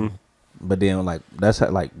 Mhm. But then like that's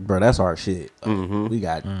like, bro, that's our shit. Like, we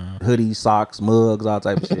got hoodies, socks, mugs, all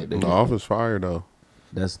type of shit. The Office fire though.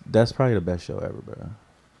 That's probably the best show ever, bro.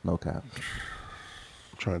 No cap.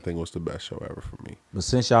 I'm trying to think what's the best show ever for me. But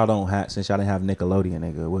since y'all didn't have Nickelodeon,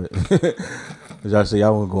 nigga, what? Y'all say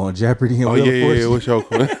y'all want to go on Jeopardy and Wheel of Fortune? What's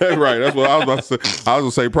your right? That's what I was about to say. I was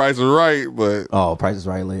gonna say Price is Right, but Price is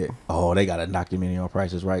Right lit. Oh, they got a documentary on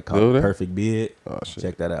Price is Right Do called they? Perfect Bid. Oh, shit.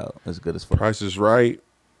 Check that out. It's good as fuck. Price is Right.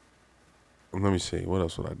 Let me see. What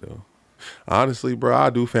else would I do? Honestly, bro,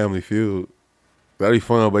 I do Family Feud. That'd be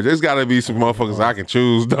fun, but there's got to be some motherfuckers I can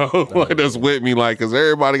choose though, like that's with me, like, cause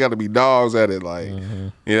everybody got to be dogs at it, like, you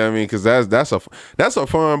know what I mean? Cause that's a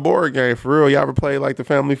fun board game for real. Y'all ever play like the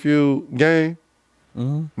Family Feud game?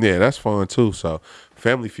 Yeah, that's fun too. So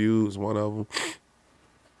Family Feud is one of them.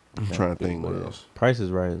 I'm trying to think what else. Price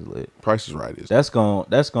is Right is lit. Price is Right is. That's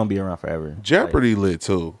gonna be around forever. Jeopardy lit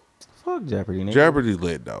too. Fuck Jeopardy, nigga. Jeopardy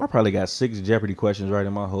lit though. I probably got 6 Jeopardy questions right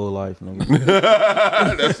in my whole life,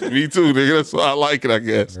 nigga. That's me too, nigga. That's why I like it, I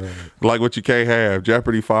guess. Like what you can't have.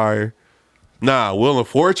 Jeopardy fire. Nah, Wheel of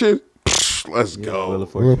Fortune? Let's go. Wheel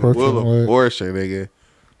of Fortune. Wheel of Fortune, nigga.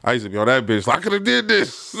 I used to be on that bitch. I could have did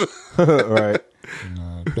this. Right.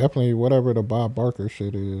 Definitely whatever the Bob Barker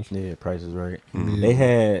shit is. Yeah, Price is Right. Mm-hmm. They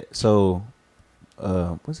had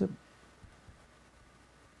what's it?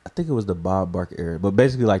 I think it was the Bob Barker era, but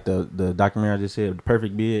basically like the documentary I just said, The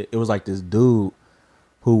Perfect Bid. It was like this dude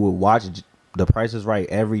who would watch The Price is Right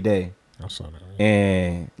every day. I saw that.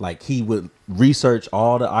 And like he would research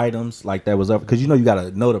all the items like that was up because you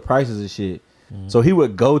gotta know the prices and shit. So he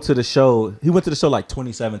would go to the show. He went to the show like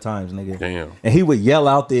 27 times, nigga. Damn. And he would yell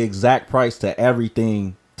out the exact price to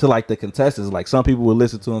everything to like the contestants. Like some people would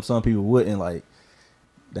listen to him, some people wouldn't. Like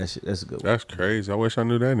that shit. That's a good one. That's crazy. I wish I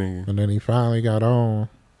knew that nigga. And then he finally got on.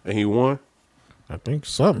 And he won? I think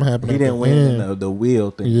something happened. He didn't win the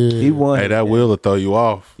wheel thing. Yeah. He won. Hey, that wheel will throw you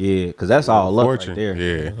off. Yeah, because that's all luck Fortune. right there.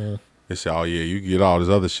 Yeah. It's all, you can get all this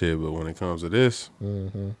other shit, but when it comes to this,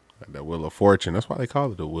 like that Wheel of Fortune, that's why they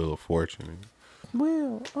call it the Wheel of Fortune.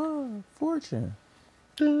 Wheel of Fortune.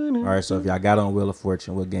 All right, so if y'all got on Wheel of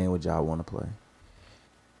Fortune, what game would y'all want to play?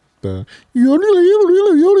 The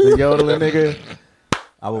yodeling nigga.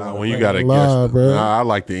 When you gotta guess, I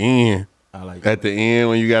like the end. I like at the end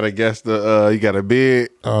when you gotta guess you gotta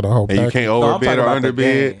bid. Oh, the whole and you can't overbid or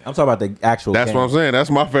underbid. I'm talking about the actual. That's game. what I'm saying. That's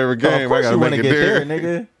my favorite game. I gotta make it there,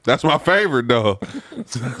 nigga. That's my favorite though.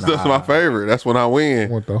 That's my favorite. That's when I win.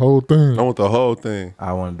 I want the whole thing. I want the whole thing.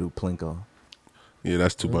 I want to do Plinko. Yeah,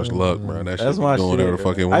 that's too much luck, bro. That's shit my doing shit. whatever the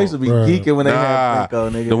fuck it I used to be geeking when they had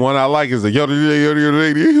Plinko, nigga. The one I like is the yo.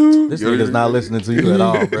 This nigga's not listening to you at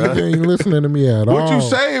all, bro. He ain't listening to me at all. What you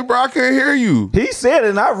saying, bro? I can't hear you. He said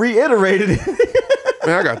it and I reiterated it.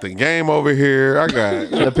 Man, I got the game over here. I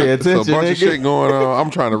got gotta pay attention, a bunch nigga. of shit going on.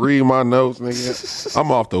 I'm trying to read my notes, nigga.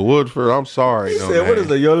 I'm off the Woodford. I'm sorry. He said, what is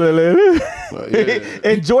the yodelele?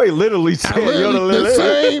 And Joy literally said yodelele. The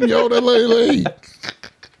same yodelele.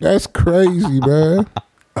 That's crazy, man.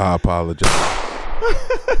 I apologize.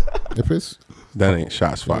 If it's that ain't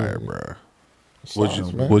shots fired, bro.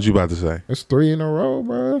 What you about to say? It's 3 in a row,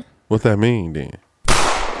 bro. What that mean then?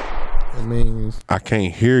 It means I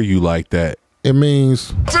can't hear you like that. It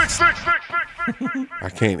means I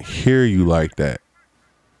can't hear you like that.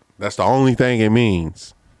 That's the only thing it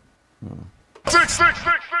means.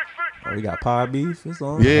 Oh, we got pod beef. It's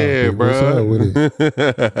on. Yeah, bro.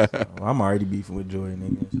 I'm already beefing with Joy,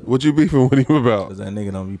 nigga. So. What you beefing with him about? Cause that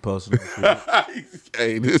nigga don't be posting.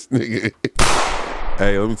 Hey, this nigga.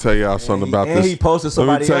 Hey, let me tell y'all something about this. He posted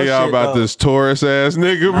somebody Let me tell y'all about this Taurus ass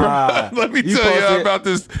nigga, bro. Let me tell y'all about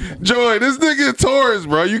this. Joy, this nigga Taurus,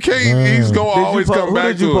 bro. You can't. He's gonna always come back to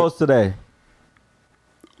it. Who did you post today?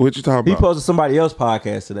 What you talking about? He posted somebody else's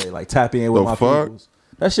podcast today. Like tap in with my peoples.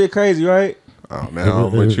 That shit crazy, right? Oh, now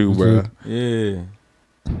I'm with you, bro. Yeah.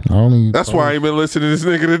 That's why I ain't been listening to this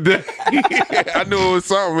nigga today. I knew it was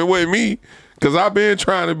something. It wasn't me. Because I've been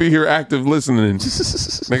trying to be here active listening.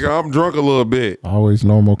 Nigga, I'm drunk a little bit. Always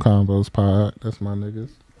Normal Combos pod. That's my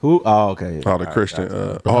niggas. Who? Oh, okay. Oh, the Christian.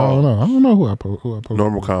 I don't know who I post.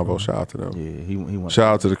 Normal Combo. Shout out to them. Yeah, he went.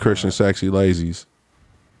 Shout out to the Christian Sexy Lazies.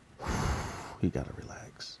 He got to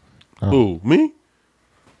relax. Who? Me?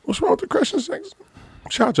 What's wrong with the Christian Sexy?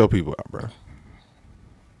 Shout your people out, bro.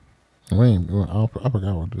 I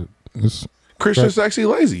forgot what it is. Christian Sexy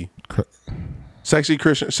Lazy. Sexy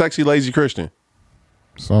Christian, Sexy Lazy Christian.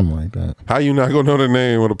 Something like that. How you not gonna know the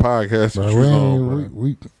name of the podcast?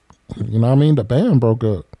 We you know what I mean? The band broke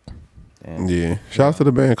up. Damn. Yeah. Shout out to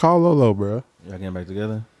the band. Call Lolo, bro. Y'all getting back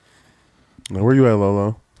together? Now, where you at,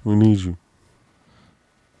 Lolo? We need you.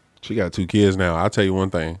 She got 2 kids now. I'll tell you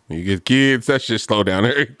one thing. When you get kids, that shit slow down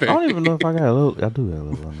everything. I don't even know if I got a little. I do got a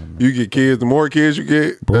little. You get kids, the more kids you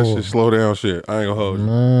get, that shit slow down shit. I ain't gonna hold you.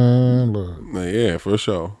 Man, look. Yeah, for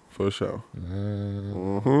sure. For sure.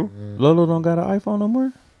 Lolo don't got an iPhone no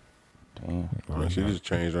more? Damn. Oh, she just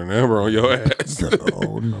changed her number on your ass.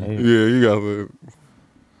 Oh, no. Yeah, you got the.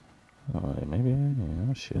 Oh, maybe.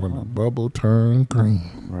 Yeah, shit. When the bubble turned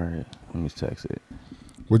green. Right. Let me text it.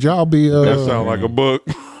 Would y'all be? That sound like a book.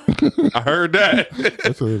 I heard that.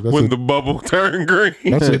 When the bubble turned green.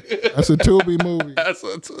 That's a Tubi movie. That's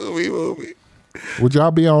a Tubi movie. Would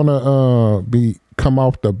y'all be on come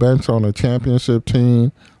off the bench on a championship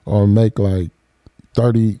team or make like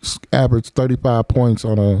average 35 points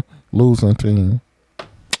on a losing team?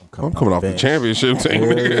 I'm coming off the championship team.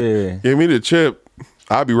 Yeah. Give me the chip.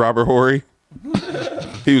 I'll be Robert Horry.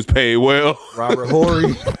 He was paid well. Robert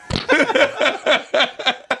Horry.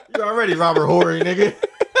 You already Robert Horry, nigga.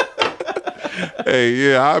 Hey,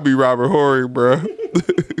 yeah, I'll be Robert Horry, bro.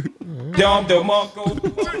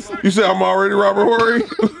 You said I'm already Robert Horry?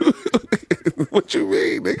 What you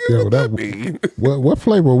mean, nigga? Yo, what mean? What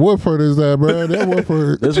flavor Woodford is that, bro? That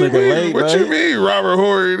Woodford. This nigga late, What you mean, Robert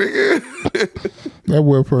Horry, nigga? That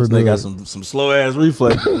Woodford. They got some slow ass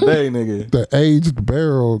reflexes today, nigga. The aged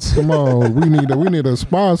barrels. Come on, we need a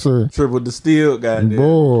sponsor. Triple distilled, goddamn.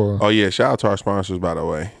 Boy. Oh yeah, shout out to our sponsors, by the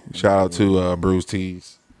way. Shout out to Bruce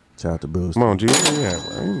Tees. Shout out to Bruce. Come on, G. Yeah,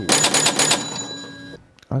 bro.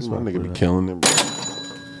 My nigga be killing them.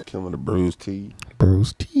 Killing the Bruce Tees.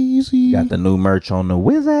 Bruce Teasy. Got the new merch on the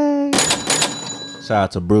Wizard. Shout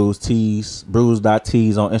out to Bruce Tees.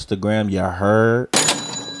 Bruce.tees on Instagram. You heard.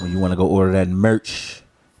 When you want to go order that merch,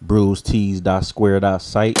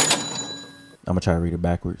 brucetees.square.site. I'm going to try to read it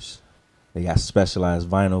backwards. They got specialized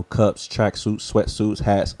vinyl, cups, tracksuits, sweatsuits,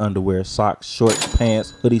 hats, underwear, socks, shorts,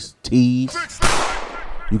 pants, hoodies, tees.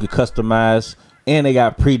 You can customize, and they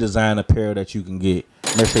got pre-designed apparel that you can get.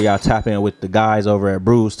 Make sure y'all tap in with the guys over at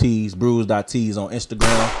Bruce Tees, bruce.tees on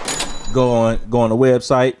Instagram. Go on the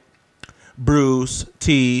website,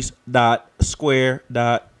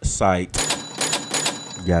 brucetees.square.site.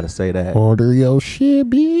 You gotta say that. Order your shit,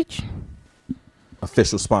 bitch.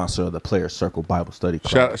 Official sponsor of the Players Circle Bible Study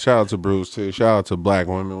Club. Shout out to Bruce too. Shout out to black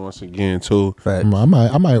women once again too. I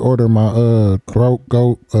might order my throat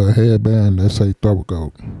goat headband that say throat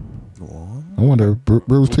goat. I wonder,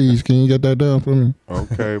 Bruce Tees, can you get that done for me?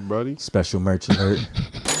 Okay, buddy. Special merch alert.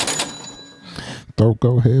 Throat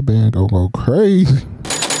goat headband don't go crazy.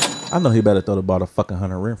 I know he better throw the ball to fucking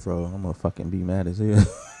Hunter Renfro. I'm gonna fucking be mad as hell.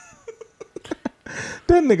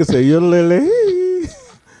 That nigga said, "You're Lily."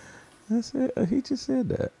 I said, he just said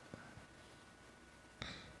that.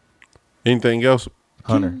 Anything else,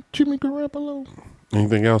 Hunter? Jimmy Garoppolo.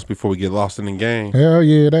 Anything else before we get lost in the game? Hell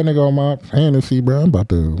yeah, that nigga on my fantasy, bro. I'm about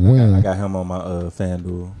to win. I got him on my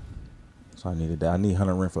FanDuel. So I needed that. I need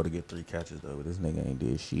Hunter Renfro to get 3 catches though. But this nigga ain't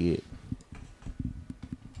did shit.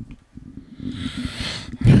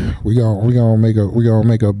 We gonna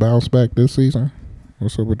make a bounce back this season.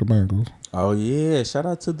 What's up with the Bengals? Oh yeah, shout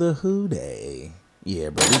out to the Who Day.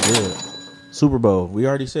 Yeah, bro, we good. Super Bowl. We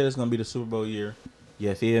already said it's gonna be the Super Bowl year.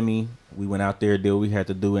 Yeah, feel me? We went out there, did what we had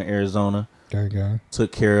to do in Arizona. Okay.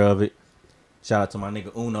 Took care of it. Shout out to my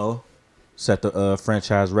nigga Uno. Set the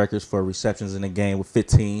franchise records for receptions in the game with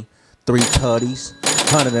 15. 3 tutties,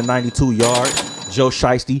 192 yards. Joe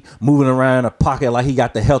Shiesty moving around in a pocket like he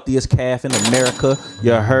got the healthiest calf in America.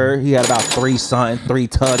 You heard? He had about 3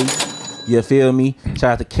 tutties. You feel me? Shout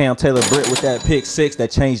out to Cam Taylor-Britt with that pick 6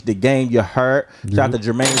 that changed the game. You heard? Shout out to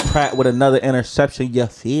Jermaine Pratt with another interception. You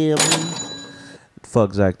feel me?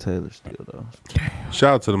 Fuck Zach Taylor still though.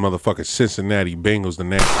 Shout out to the motherfucking Cincinnati Bengals, the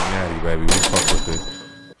nasty natty, baby. We fuck with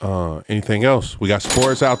it. Anything else? We got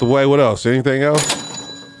sports out the way. What else? Anything else?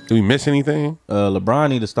 Did we miss anything? LeBron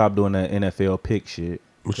need to stop doing that NFL pick shit.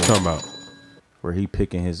 What you talking about? Where he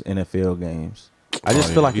picking his NFL games. I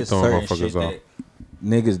just feel like it's certain shit that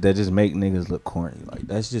niggas that just make niggas look corny. Like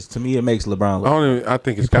that's just, to me, it makes LeBron look I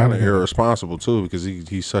think it's kind of irresponsible too, because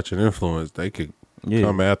he's such an influence. They could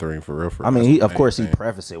come after him for real. I mean, he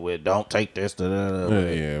preface it with "Don't take this."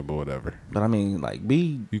 Yeah, but whatever. But I mean, like,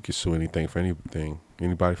 you can sue anything for anything,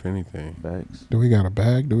 anybody for anything. Facts. Do we got a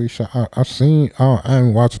bag? Do we? I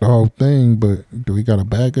haven't watched the whole thing, but do we got a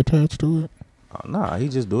bag attached to it? Oh, nah, he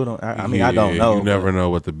just do it on. I mean, I don't know. You never know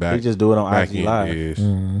what the back. He just do it on back IG end Live. is.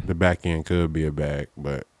 The back end could be a bag,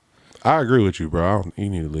 but I agree with you, bro. You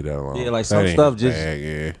need to leave that alone. Yeah, like some stuff just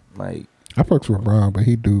like. I fucks with Brian, but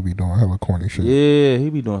he do be doing hella corny shit. Yeah, he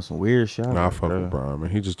be doing some weird shit. Nah, I fuck with Brian, man.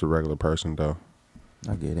 He just a regular person, though.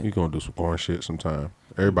 I get it. You gonna do some corny shit sometime.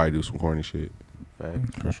 Everybody do some corny shit.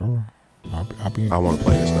 Facts. For sure. I want to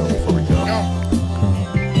play this though before we go.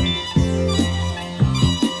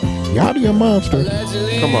 Yachty a monster.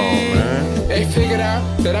 Come on, man. They figured out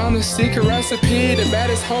that I'm the secret recipe. The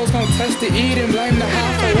baddest hoes gon' test to eat and blame the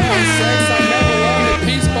hot for one sex. I never wanted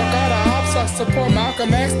peace, but all the ops. I support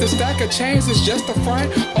Malcolm X. The stack of chains is just a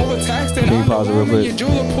front. Overtaxed and Can you pause it real quick?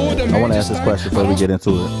 I want to ask this question before we get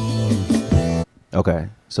into it. Okay,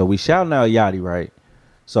 so we shouting out Yachty, right?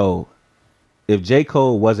 So if J.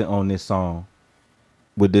 Cole wasn't on this song,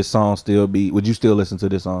 would this song still be? Would you still listen to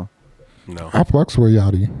this song? No. I fucks with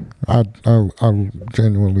Yachty. I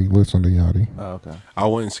genuinely listen to Yachty. Oh, okay. I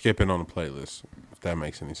wouldn't skip it on the playlist, if that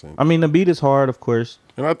makes any sense. I mean, the beat is hard, of course.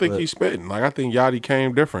 And I think he's spitting. Like, I think Yachty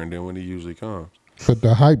came different than when he usually comes. But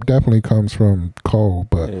the hype definitely comes from Cole,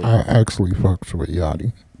 but I actually fucks with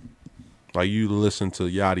Yachty. Like, you listen to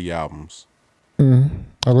Yachty albums.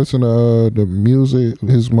 I listen to the music,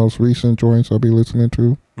 his most recent joints I be listening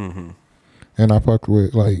to. And I fuck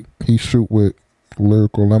with, like, he shoot with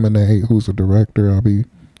Lyrical Lemonade, who's a director I be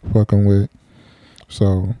fucking with.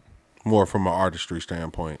 So. More from an artistry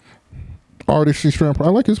standpoint. Artistry standpoint.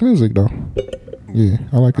 I like his music, though. Yeah,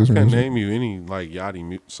 I like his music. I can't name you any, like,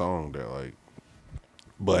 Yachty song that, like.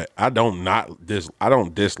 But I don't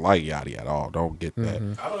dislike Yachty at all. Don't get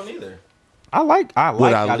that. I don't either. I like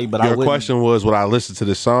Yachty, but your question was, would I listen to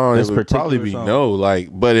this song? It would probably be no. Like,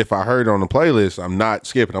 but if I heard it on the playlist, I'm not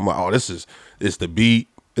skipping. I'm like, oh, it's the beat.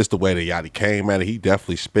 It's the way that Yachty came at it. He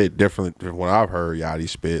definitely spit different than what I've heard Yachty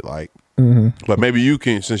spit. Like, but maybe you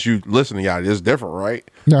can, since you listen to Yachty, it's different, right?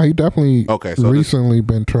 No, he definitely recently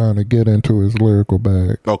been trying to get into his lyrical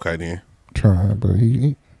bag. Okay, then. Trying, but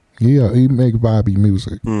he make vibey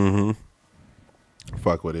music.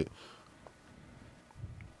 Fuck with it.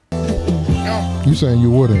 You saying you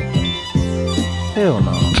wouldn't? Hell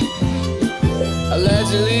no.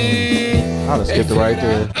 Allegedly. I'd have skipped it right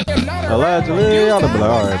there. Allegedly, I'd have been like,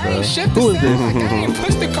 all right, bro. Who is this?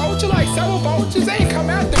 Push the culture like several vultures ain't come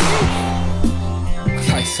after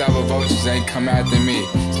me. Like several vultures ain't come after me.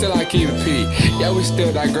 Still I keep it P. Yeah, we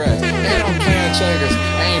still digress. Ain't I'm playing checkers.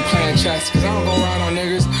 I ain't playing chess. Cause I don't go around on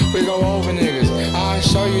niggas. We go over niggas. I'll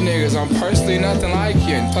show you niggas. I'm personally nothing like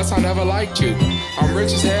you. And plus I never liked you. I'm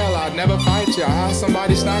rich as hell. I'd never fight you. I'll have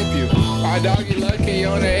somebody snipe you. My doggy lucky you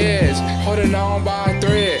on the edge. Holding on by a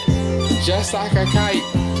thread. Just like a kite.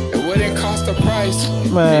 It wouldn't cost a price.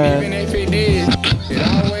 Man. And even if it did, it'd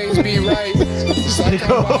always be right. Just like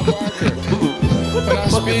I'm Bob Barker. When I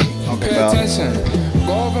speak, pay attention.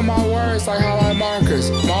 Go over my words like highlight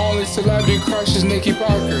markers. My only celebrity crush is Nikki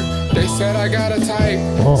Parker. They said I got a type.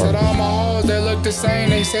 Said all my hoes, they look the same.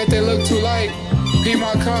 They said they look too light. Pee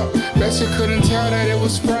my cup, bet you couldn't tell that it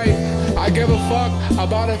was Sprite. I give a fuck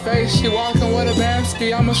about her face. She walking with a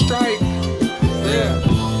Bamski, I'm a strike. Yeah.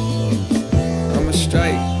 I'm a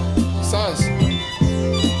strike. Sus.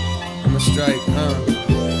 I'm a strike,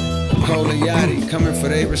 Cole and Yachty, coming for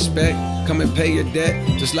their respect. Come and pay your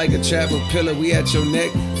debt, just like a travel pillar, we at your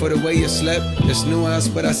neck. For the way you slept, it's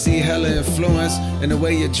nuanced, but I see hella influence in the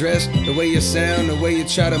way you dress, the way you sound, the way you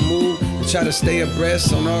try to move, and try to stay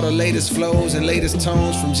abreast on all the latest flows and latest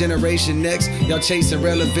tones from Generation Next. Y'all chasing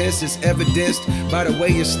relevance, it's evidenced by the way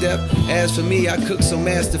you step. As for me, I cook so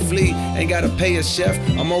masterfully, ain't gotta pay a chef.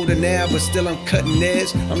 I'm older now, but still I'm cutting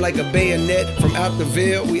edge. I'm like a bayonet from out the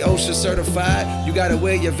Ville, we OSHA certified. You gotta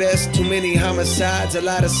wear your vest, too many homicides, a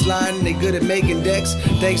lot of sliding, they good at making decks.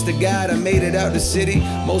 Thanks to God, I made it out the city.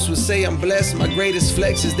 Most would say I'm blessed. My greatest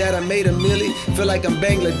flex is that I made a milli. Feel like I'm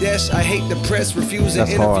Bangladesh. I hate the press, refusing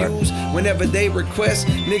interviews whenever they request.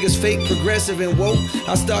 Niggas fake, progressive, and woke.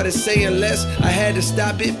 I started saying less. I had to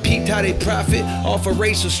stop it. Peeped how they profit off of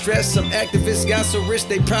racial stress. Some activists got so rich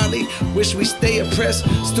they probably wish we stay oppressed.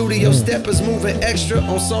 Studio steppers moving extra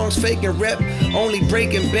on songs faking rep. Only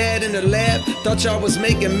breaking bad in the lab. Thought y'all was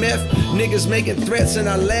making meth. Niggas making threats and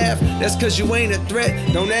I laugh. That's cause you ain't a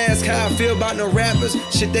threat. Don't ask how I feel about no rappers.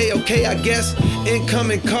 Shit, they okay, I guess.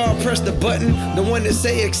 Incoming call, press the button. The one that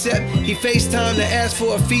say accept. He FaceTime to ask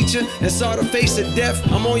for a feature and saw the face of death.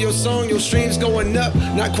 I'm on your song, your streams going up.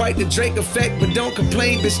 Not quite the Drake effect, but don't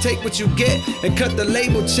complain, bitch. Take what you get and cut the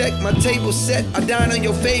label check. My table set. I dine on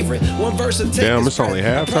your favorite. One verse of take. Damn, it's only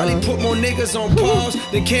half time. Probably put more niggas on pause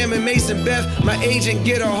than Cam and Mason Beth. My agent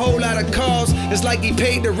get a whole lot of calls. It's like he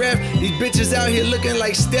paid the ref. These bitches out here looking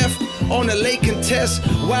like Steph on a late contest.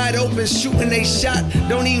 Wide open, shooting they shot.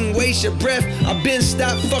 Don't even waste your breath. I been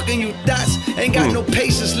stopped fucking you thoughts. Ain't got no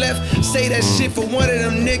patience left. Say that shit for one of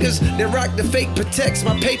them niggas that rock the fake protects.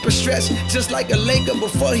 My paper stretch just like a Laker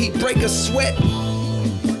before he break a sweat.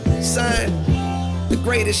 Sign, the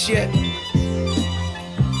greatest yet.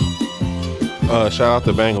 Shout out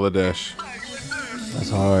to Bangladesh. That's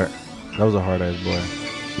hard. That was a hard ass boy.